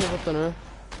getting lightsaber to now.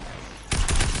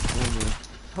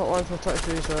 Hot one for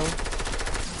 23 as well.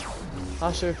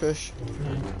 I say push.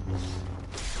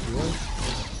 You want?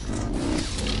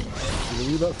 You're a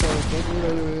wee bit far in front of me,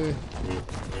 right away.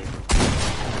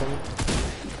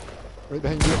 Right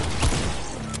behind you.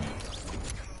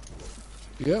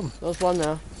 You get him? There's one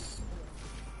there.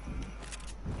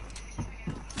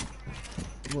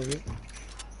 Come on, mate.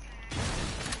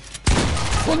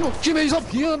 Oh no! Jimmy, he's up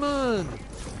here, man!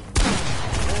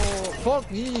 Oh,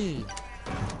 fuck me!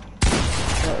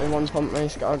 That one pump,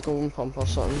 nice, got a golden pump or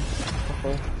something.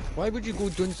 Okay. Why would you go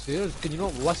downstairs? Can you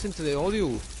not listen to the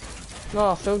audio?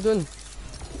 No, I fell down.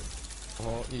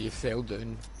 Oh, you fell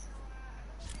down.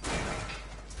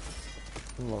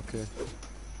 Okay.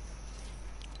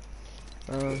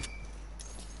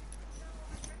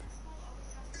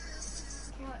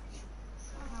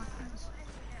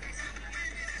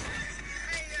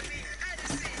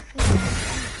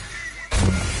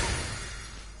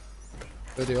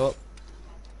 Ready up.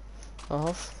 I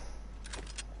have.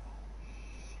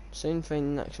 Soon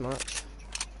find next match.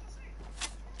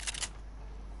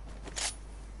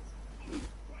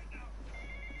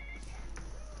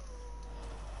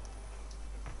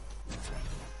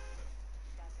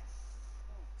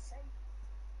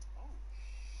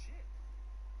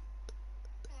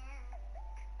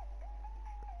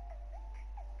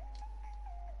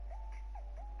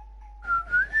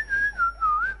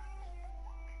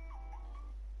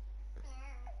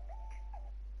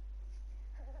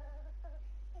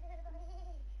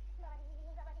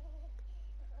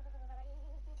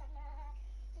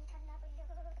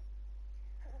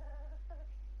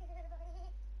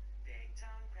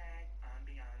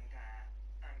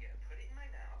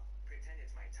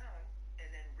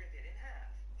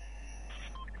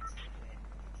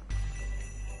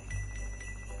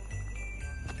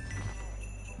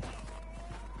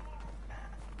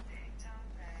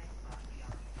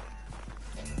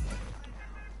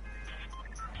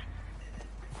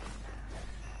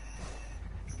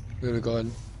 Where are we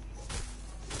going?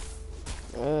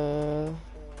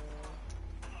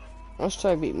 Let's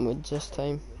try beating Woods this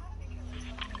time.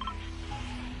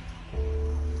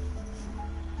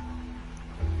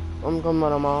 I'm going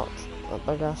where I'm at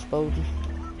big ass building.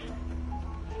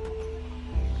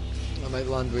 I might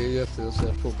land with you if there's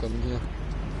folk coming here.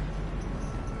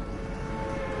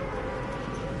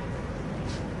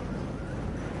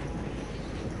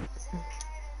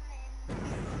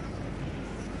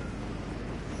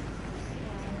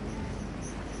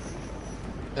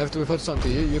 After we've had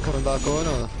something to eat, you coming back on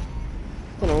or?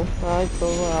 I don't know, I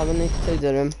probably need to tidy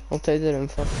the room. I'll tidy the room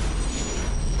first.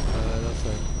 That's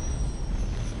fine.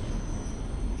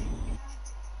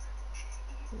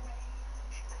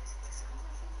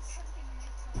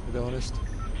 To be honest.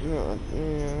 No,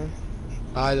 yeah.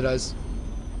 Aye, there is.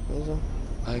 Is there?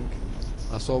 I think.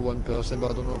 I saw one person,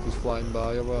 but I don't know if he's flying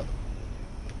by or what.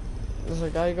 There's a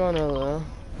guy going over there.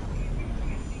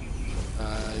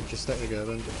 You just stick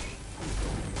together and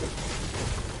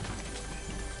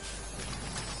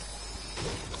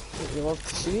You love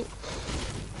to see it.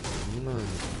 man.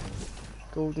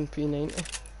 Golden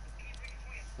P90.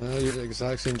 You're the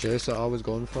exact same chest that I was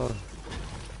going for.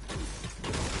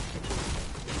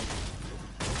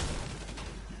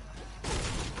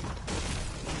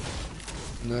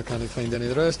 No, I can't find any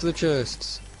of the rest of the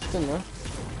chests. It's in there.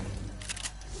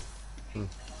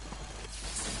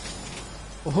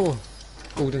 Oh,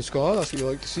 golden scar, that's what you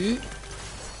like to see.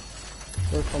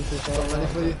 We'll come to Got money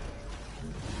for you.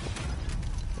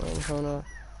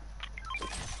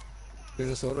 Bring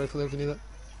an assault rifle there if you need it.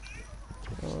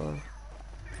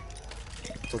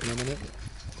 Open a minute.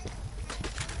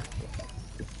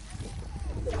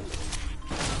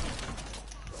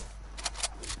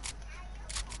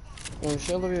 I'm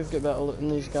sure that we've got better loot than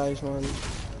these guys, man.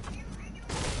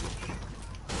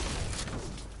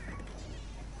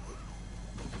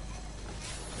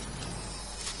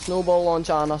 Snowball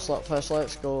launcher and a slipfish,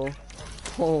 let's go.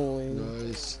 Holy.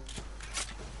 Nice.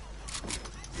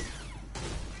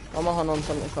 I'm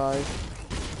 175.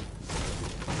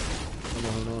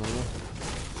 No.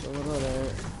 So we're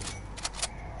alright.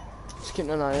 Just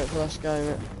keeping an eye out for this guy,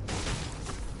 mate.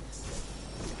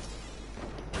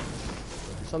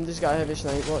 Somebody's got a heavy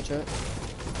snipe, watch it.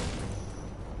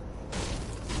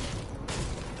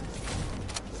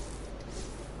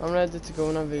 I'm ready to go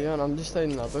whenever you are, and I'm just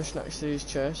hiding in a bush next to these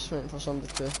chests, waiting for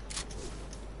somebody to...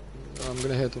 I'm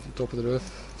gonna head up the top of the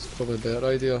roof. It's probably a better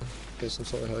idea. Get some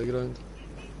sort of high ground.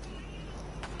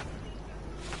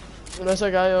 There's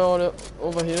a guy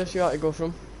over here if you got to go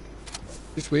from.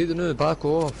 Just wait now, back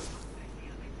off.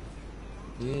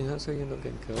 Yeah, that's how you end up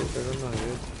getting killed. They're on my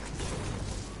head.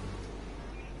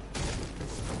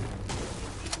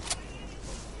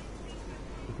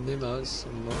 Name that.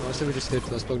 I say we just head to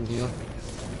this building here.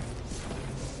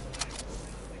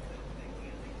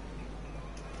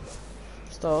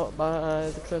 Stop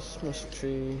by the Christmas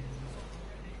tree.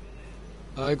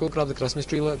 Aye, go grab the Christmas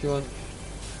tree lit if you want.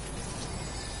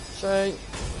 Say.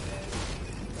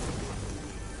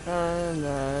 And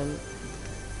then...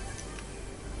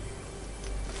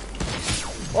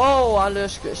 Oh, I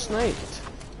just got sniped.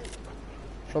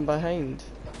 From behind.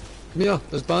 Come here,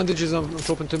 there's bandages, I'm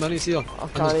dropping 2 minis here. I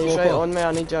can't, he's right on me,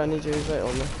 I need you, he's right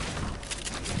on me.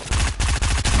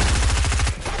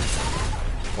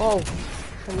 Whoa!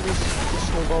 Somebody's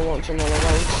snowball launching all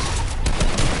around.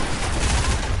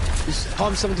 He's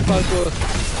harm 75 for...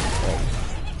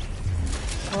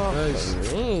 Oh, nice.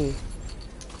 for me.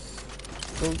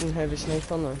 Golden heavy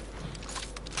sniper now.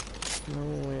 No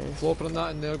way. Flopper on that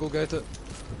in there, go get it.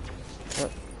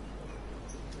 Yep.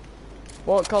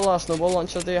 What colour snowball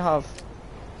launcher do you have?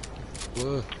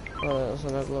 Blue. Oh, there's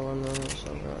another one there, that's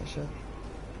not right, sure.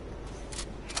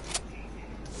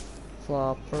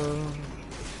 Flopper.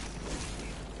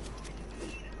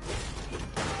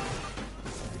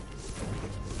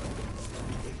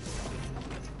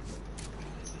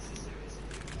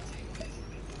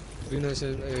 Green it's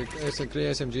a grey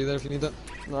SMG there if you need it.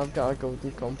 No, I've got a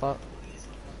golden compact.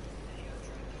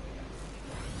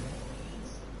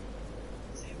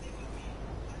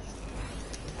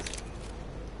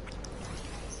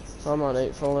 I'm on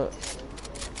 8 for it.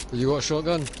 Have you got a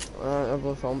shotgun? Alright, I'll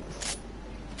go pump.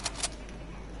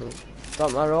 Cool.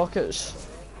 Got my rockets.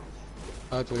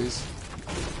 Aye, please.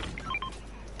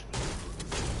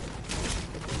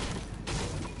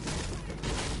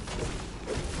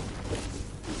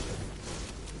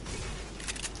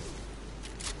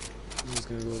 I'm just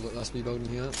gonna go look at this wee building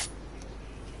here.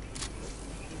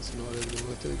 It's not already been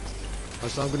looted.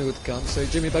 Actually, I'm gonna go to the campsite.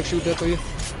 Jimmy, big shield there for you.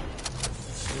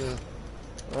 Yeah.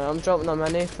 Right, I'm dropping a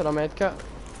mini for a medkit.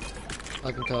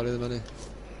 I can carry the mini.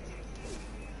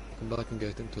 Come back and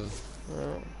get him too.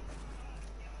 Right.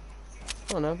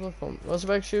 Oh, never pump. What's a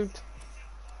big shield?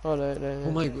 Oh, right.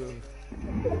 Oh my god.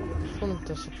 Phone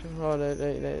disappeared. Oh,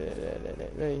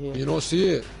 right here. You not see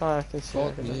it? Ah, I can see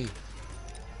Fuck it. me.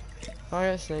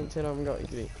 I got sniped here, I haven't got a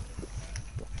great.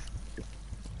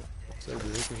 It's like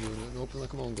you're open here. Open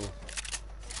like a Mongo.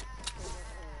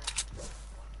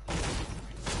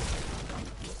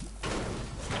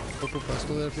 Purple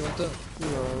pistol there if you want it. No.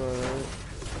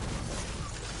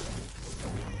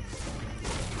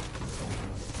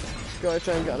 Just gotta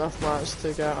try and get enough mats to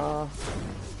get a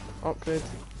upgrade.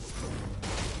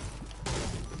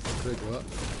 Great what?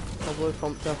 A blue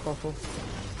pump to a purple.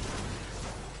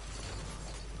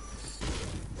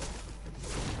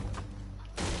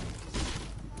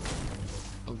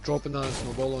 I'm dropping that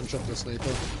snowball launcher for the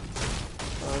sniper.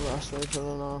 I've got a sniper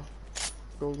and a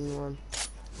golden one.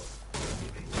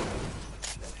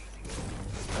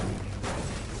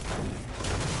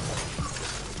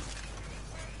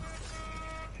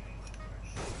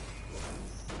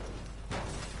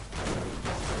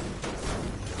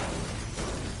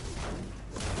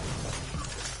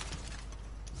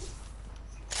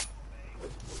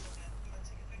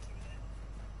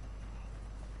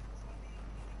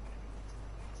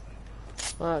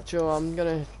 Alright, Joe, I'm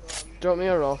gonna drop me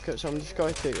a rocket, so I'm just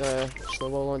gonna take the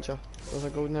snowball launcher. There's a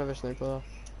golden heavy sniper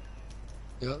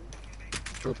there. Yeah.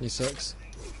 Dropping you 6.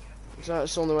 So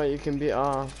that's the only way you can beat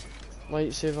a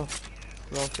lightsaber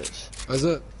rockets. Is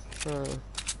it? Uh,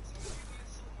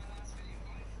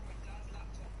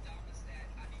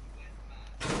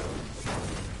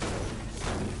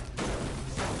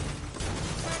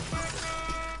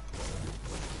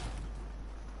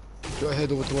 Do you want to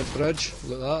head over towards the bridge?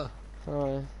 Look at that.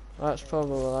 aye. That's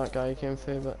probably where that guy came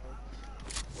through, but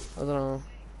I don't know.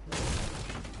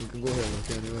 You can go here and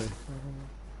look anyway.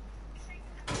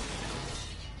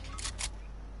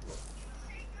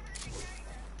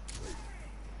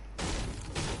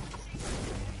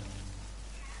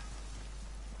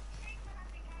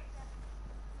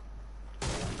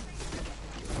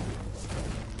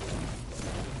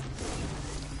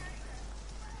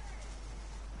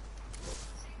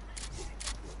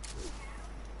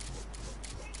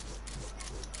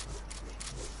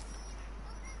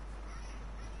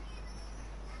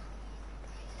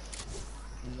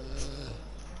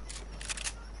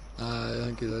 I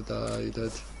think he did, he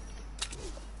did.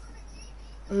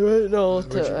 Right now, Where'd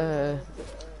you- to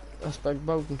this big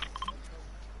building.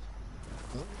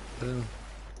 Oh, I don't know.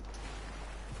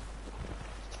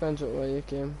 Depends what way you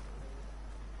came.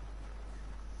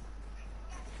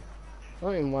 I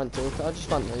don't even want to look, I just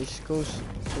want nice schools.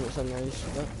 So it's a nice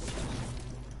bit.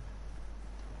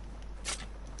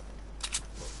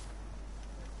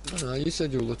 No, you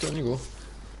said you'll loot it, on you go.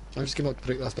 I just came up to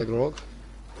break this big rock.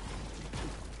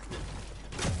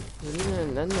 You're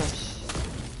even in this.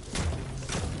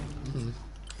 Mm-hmm.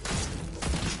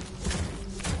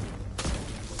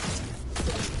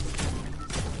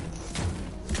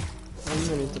 I'm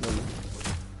gonna need to run.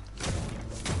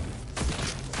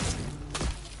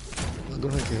 I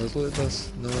don't think he has looted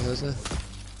this. No, he hasn't.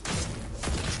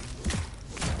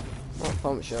 What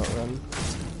pump shot run?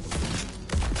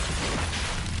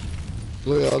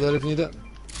 Blue out there if you need it.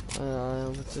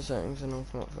 I'll put 2 seconds and I'll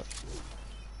come up for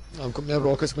it. I'm coming near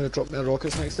rockets, I'm going to drop near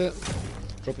rockets next to it.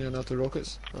 Drop near now 2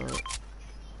 rockets. Alright.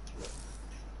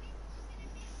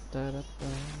 Da, da, da.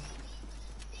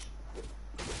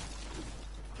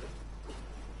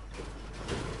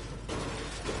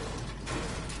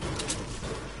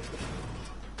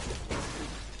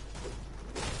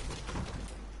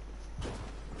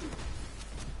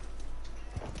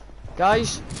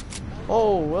 Guys!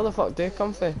 Oh, where the fuck did they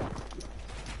come from?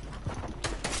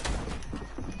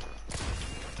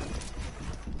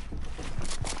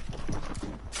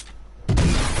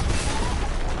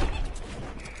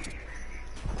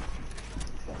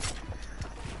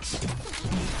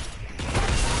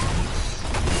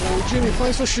 Oh, Jamie,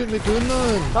 thanks for shooting me down,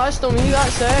 man. That's not me,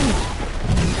 that's them!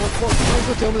 What, thanks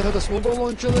for telling me they had a snowball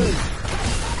launcher then.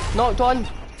 Knocked one!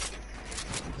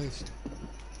 Nice.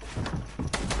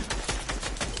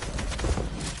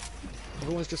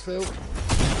 Everyone's just fell.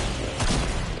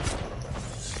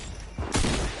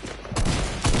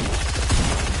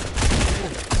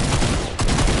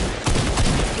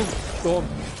 Storm.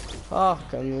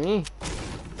 Fucking me.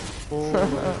 Oh my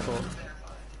god.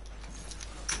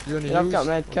 You any Yeah, I've heals? got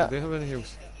med Or kit. do they have any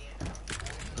heals?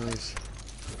 Nice.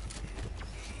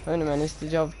 How many minutes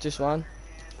did you have? Just one?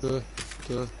 2.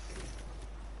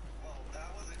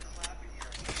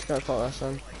 Just gotta put this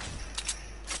in.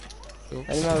 Cool.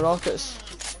 Any more rockets?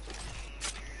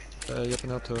 You can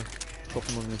have 2. Drop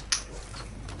them on me.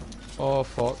 Oh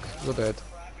fuck, they're dead.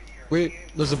 Wait,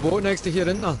 there's a boat next to here,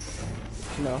 isn't there?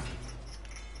 No.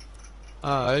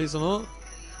 Ah, is there not?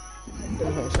 I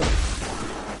don't think so.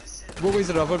 What way's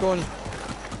the river going?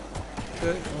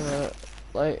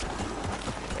 Like,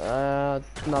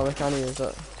 no, we can't use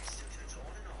it.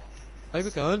 Aye,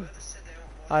 we can.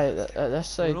 Aye, at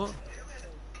this Why side. not?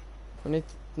 We need,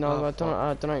 no, Oh, I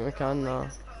don't think we can, no.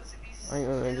 I think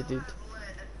we maybe did.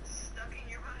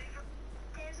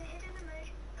 There's a hidden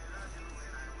emergency.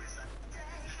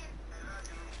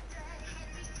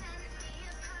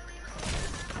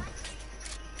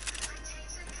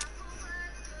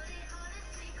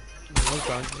 There's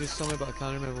bandages somewhere, but I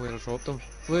can't remember where I dropped them.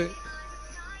 Wait,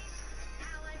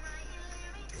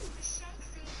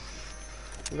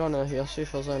 We're gonna here, see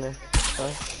if there's any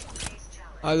fish.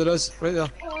 aye there is, right there.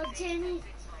 Oh, Jenny,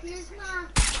 here's my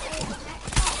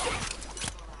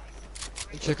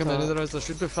Check how many there is, there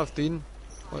should be 15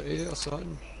 or 8 or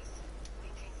something.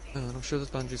 Hang on, I'm sure there's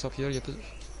bandages up here. You put...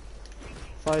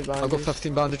 5 bandages. I've got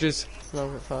 15 bandages. No,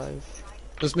 I've got 5.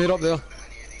 There's more up there.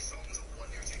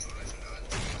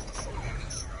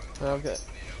 I've got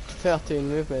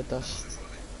 13, we've made this.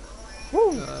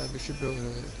 Woo! We should be able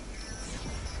to...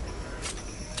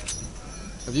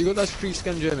 Have you got this tree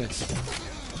skin, Jamie?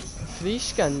 Free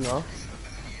skin, no?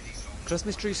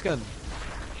 Christmas tree skin?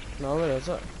 No, where is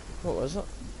it? What was it?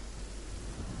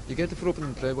 You get it for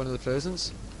opening one of the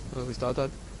presents. Or at least I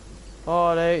did.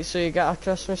 Alright, so you get a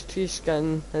Christmas tree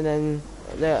skin, and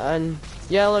then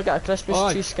yellow get a Christmas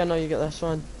Aye. tree skin, or you get this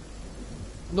one.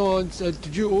 No,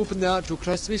 did you open the actual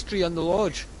Christmas tree in the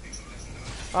lodge?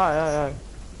 Aye.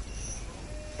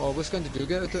 Oh, what skin did you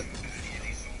get at it?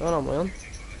 Oh, I'm wearing.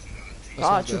 This one's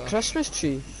Actual better. Christmas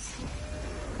tree?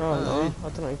 Oh Aye. no, I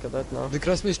don't think I did, no. The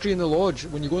Christmas tree in the lodge,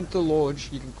 when you go into the lodge,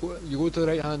 you go to the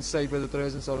right hand side where the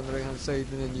presents are on the right hand side,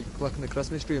 and then you click on the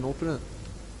Christmas tree and open it.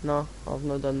 No, I've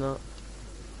not done that.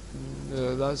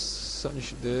 That's something you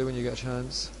should do when you get a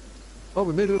chance. Oh,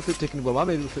 we made it without taking, well, I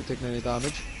made it without taking any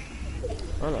damage.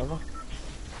 Whatever.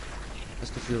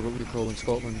 That's because you're what we call in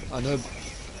Scotland. I know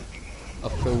a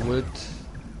full wood.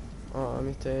 Oh,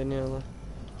 me too, nearly.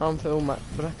 I'm full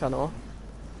brick, I know.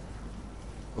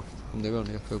 Oh, I'm never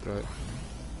near full brick.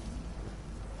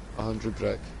 100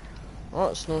 brick.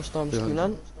 Oh, snowstorm's coming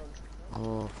in.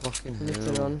 Oh, fucking I need to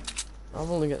hell. run. I've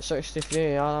only got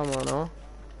 63 AR ammo now.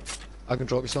 I can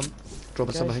drop you some. Drop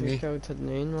it some Guys, behind we me. killed to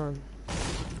 9, man.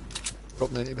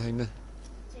 Drop 90 behind me.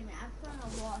 Jimmy, I've got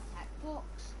a lot of tech box.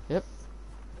 Yep.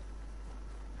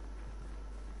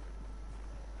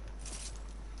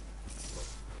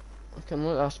 I can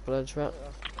look this bridge, right?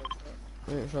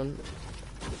 Right in front.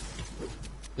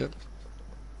 Yep.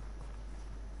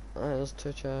 Alright, there's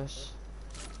 2 chests.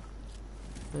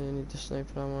 I need the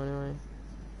sniper ammo anyway.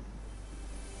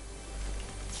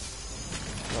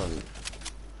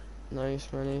 Nice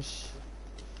minis.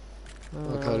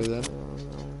 I'll carry them.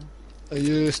 No. Are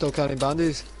you still carrying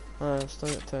bandies? I've still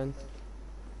got 10.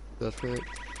 Perfect.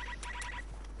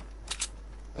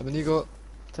 How many you got?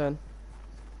 10.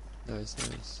 Nice,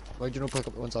 nice. Why'd you not pick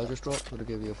up the ones I just dropped? Would have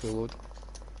gave you a full load.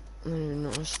 I didn't even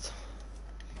noticed.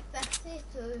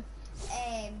 52.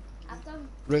 I've done.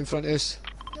 Right in front of us.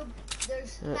 No,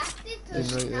 there's Yeah.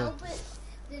 52 Right, now, yeah. but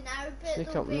the now bit Sneak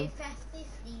there'll up be now.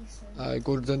 53 soon.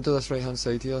 Go down to this right hand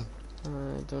side here.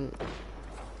 I don't.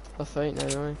 They're fighting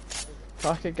anyway. If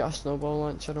I could get a snowball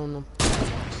launcher on them.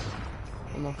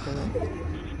 I'm not gonna.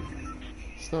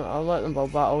 It's not, I'll let them ball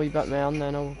battle a wee bit more and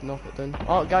then I'll knock it down.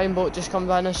 Oh, guy in boat just come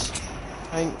behind us.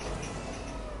 I think.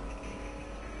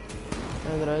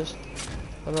 Yeah, there is.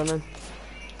 They're running.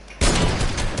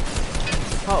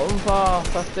 Hit him for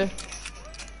 50.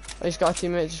 Oh, he's got a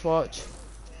teammate, just watch.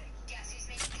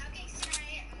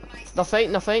 They're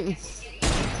fighting.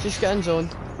 Just get in zone.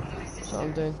 That's what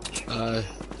I'm doing. Aye.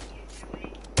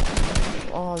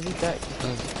 Oh, you dick.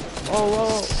 Aye. Oh,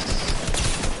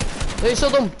 whoa. They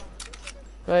sold him!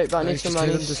 Right, but I need Nice, some just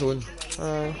head minis. into zone.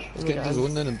 Let's get into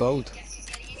zone then and build.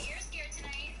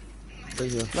 Right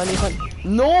here. Minis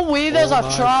in. No way, there's oh a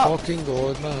my trap! fucking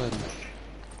god, man.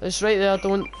 It's right there,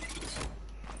 don't.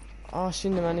 Oh, I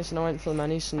seen the minis and I went for the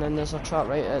minis and then there's a trap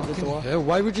right at the Fucking door. hell,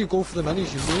 why would you go for the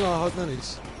minis? You know I had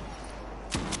minis.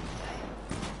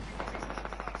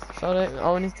 Sorry,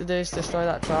 all we need to do is destroy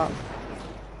that trap.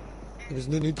 There was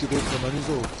no need to go for the minis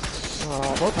though.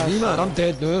 Oh, Fuck me, man, I'm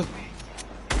dead now.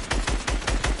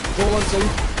 Go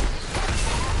inside.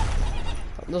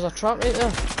 There's a trap right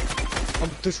there. I'm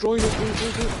destroying it.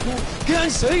 Go. Get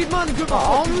inside, man. Get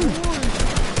my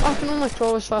fucking I can only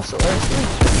crawl as fast as it lets me.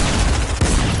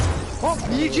 Fuck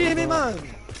me, Jamie, man.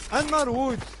 In my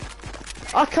road.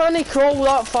 I can't crawl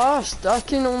that fast. I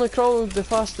can only crawl the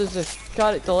fastest the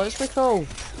character lets me crawl.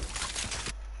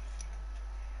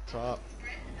 Trap.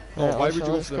 Right, Oh, why would you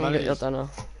go let's for the go and get your minis? dinner.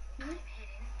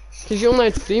 Because you only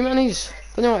had 3 minis.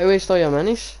 Didn't want to waste all your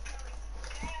minis.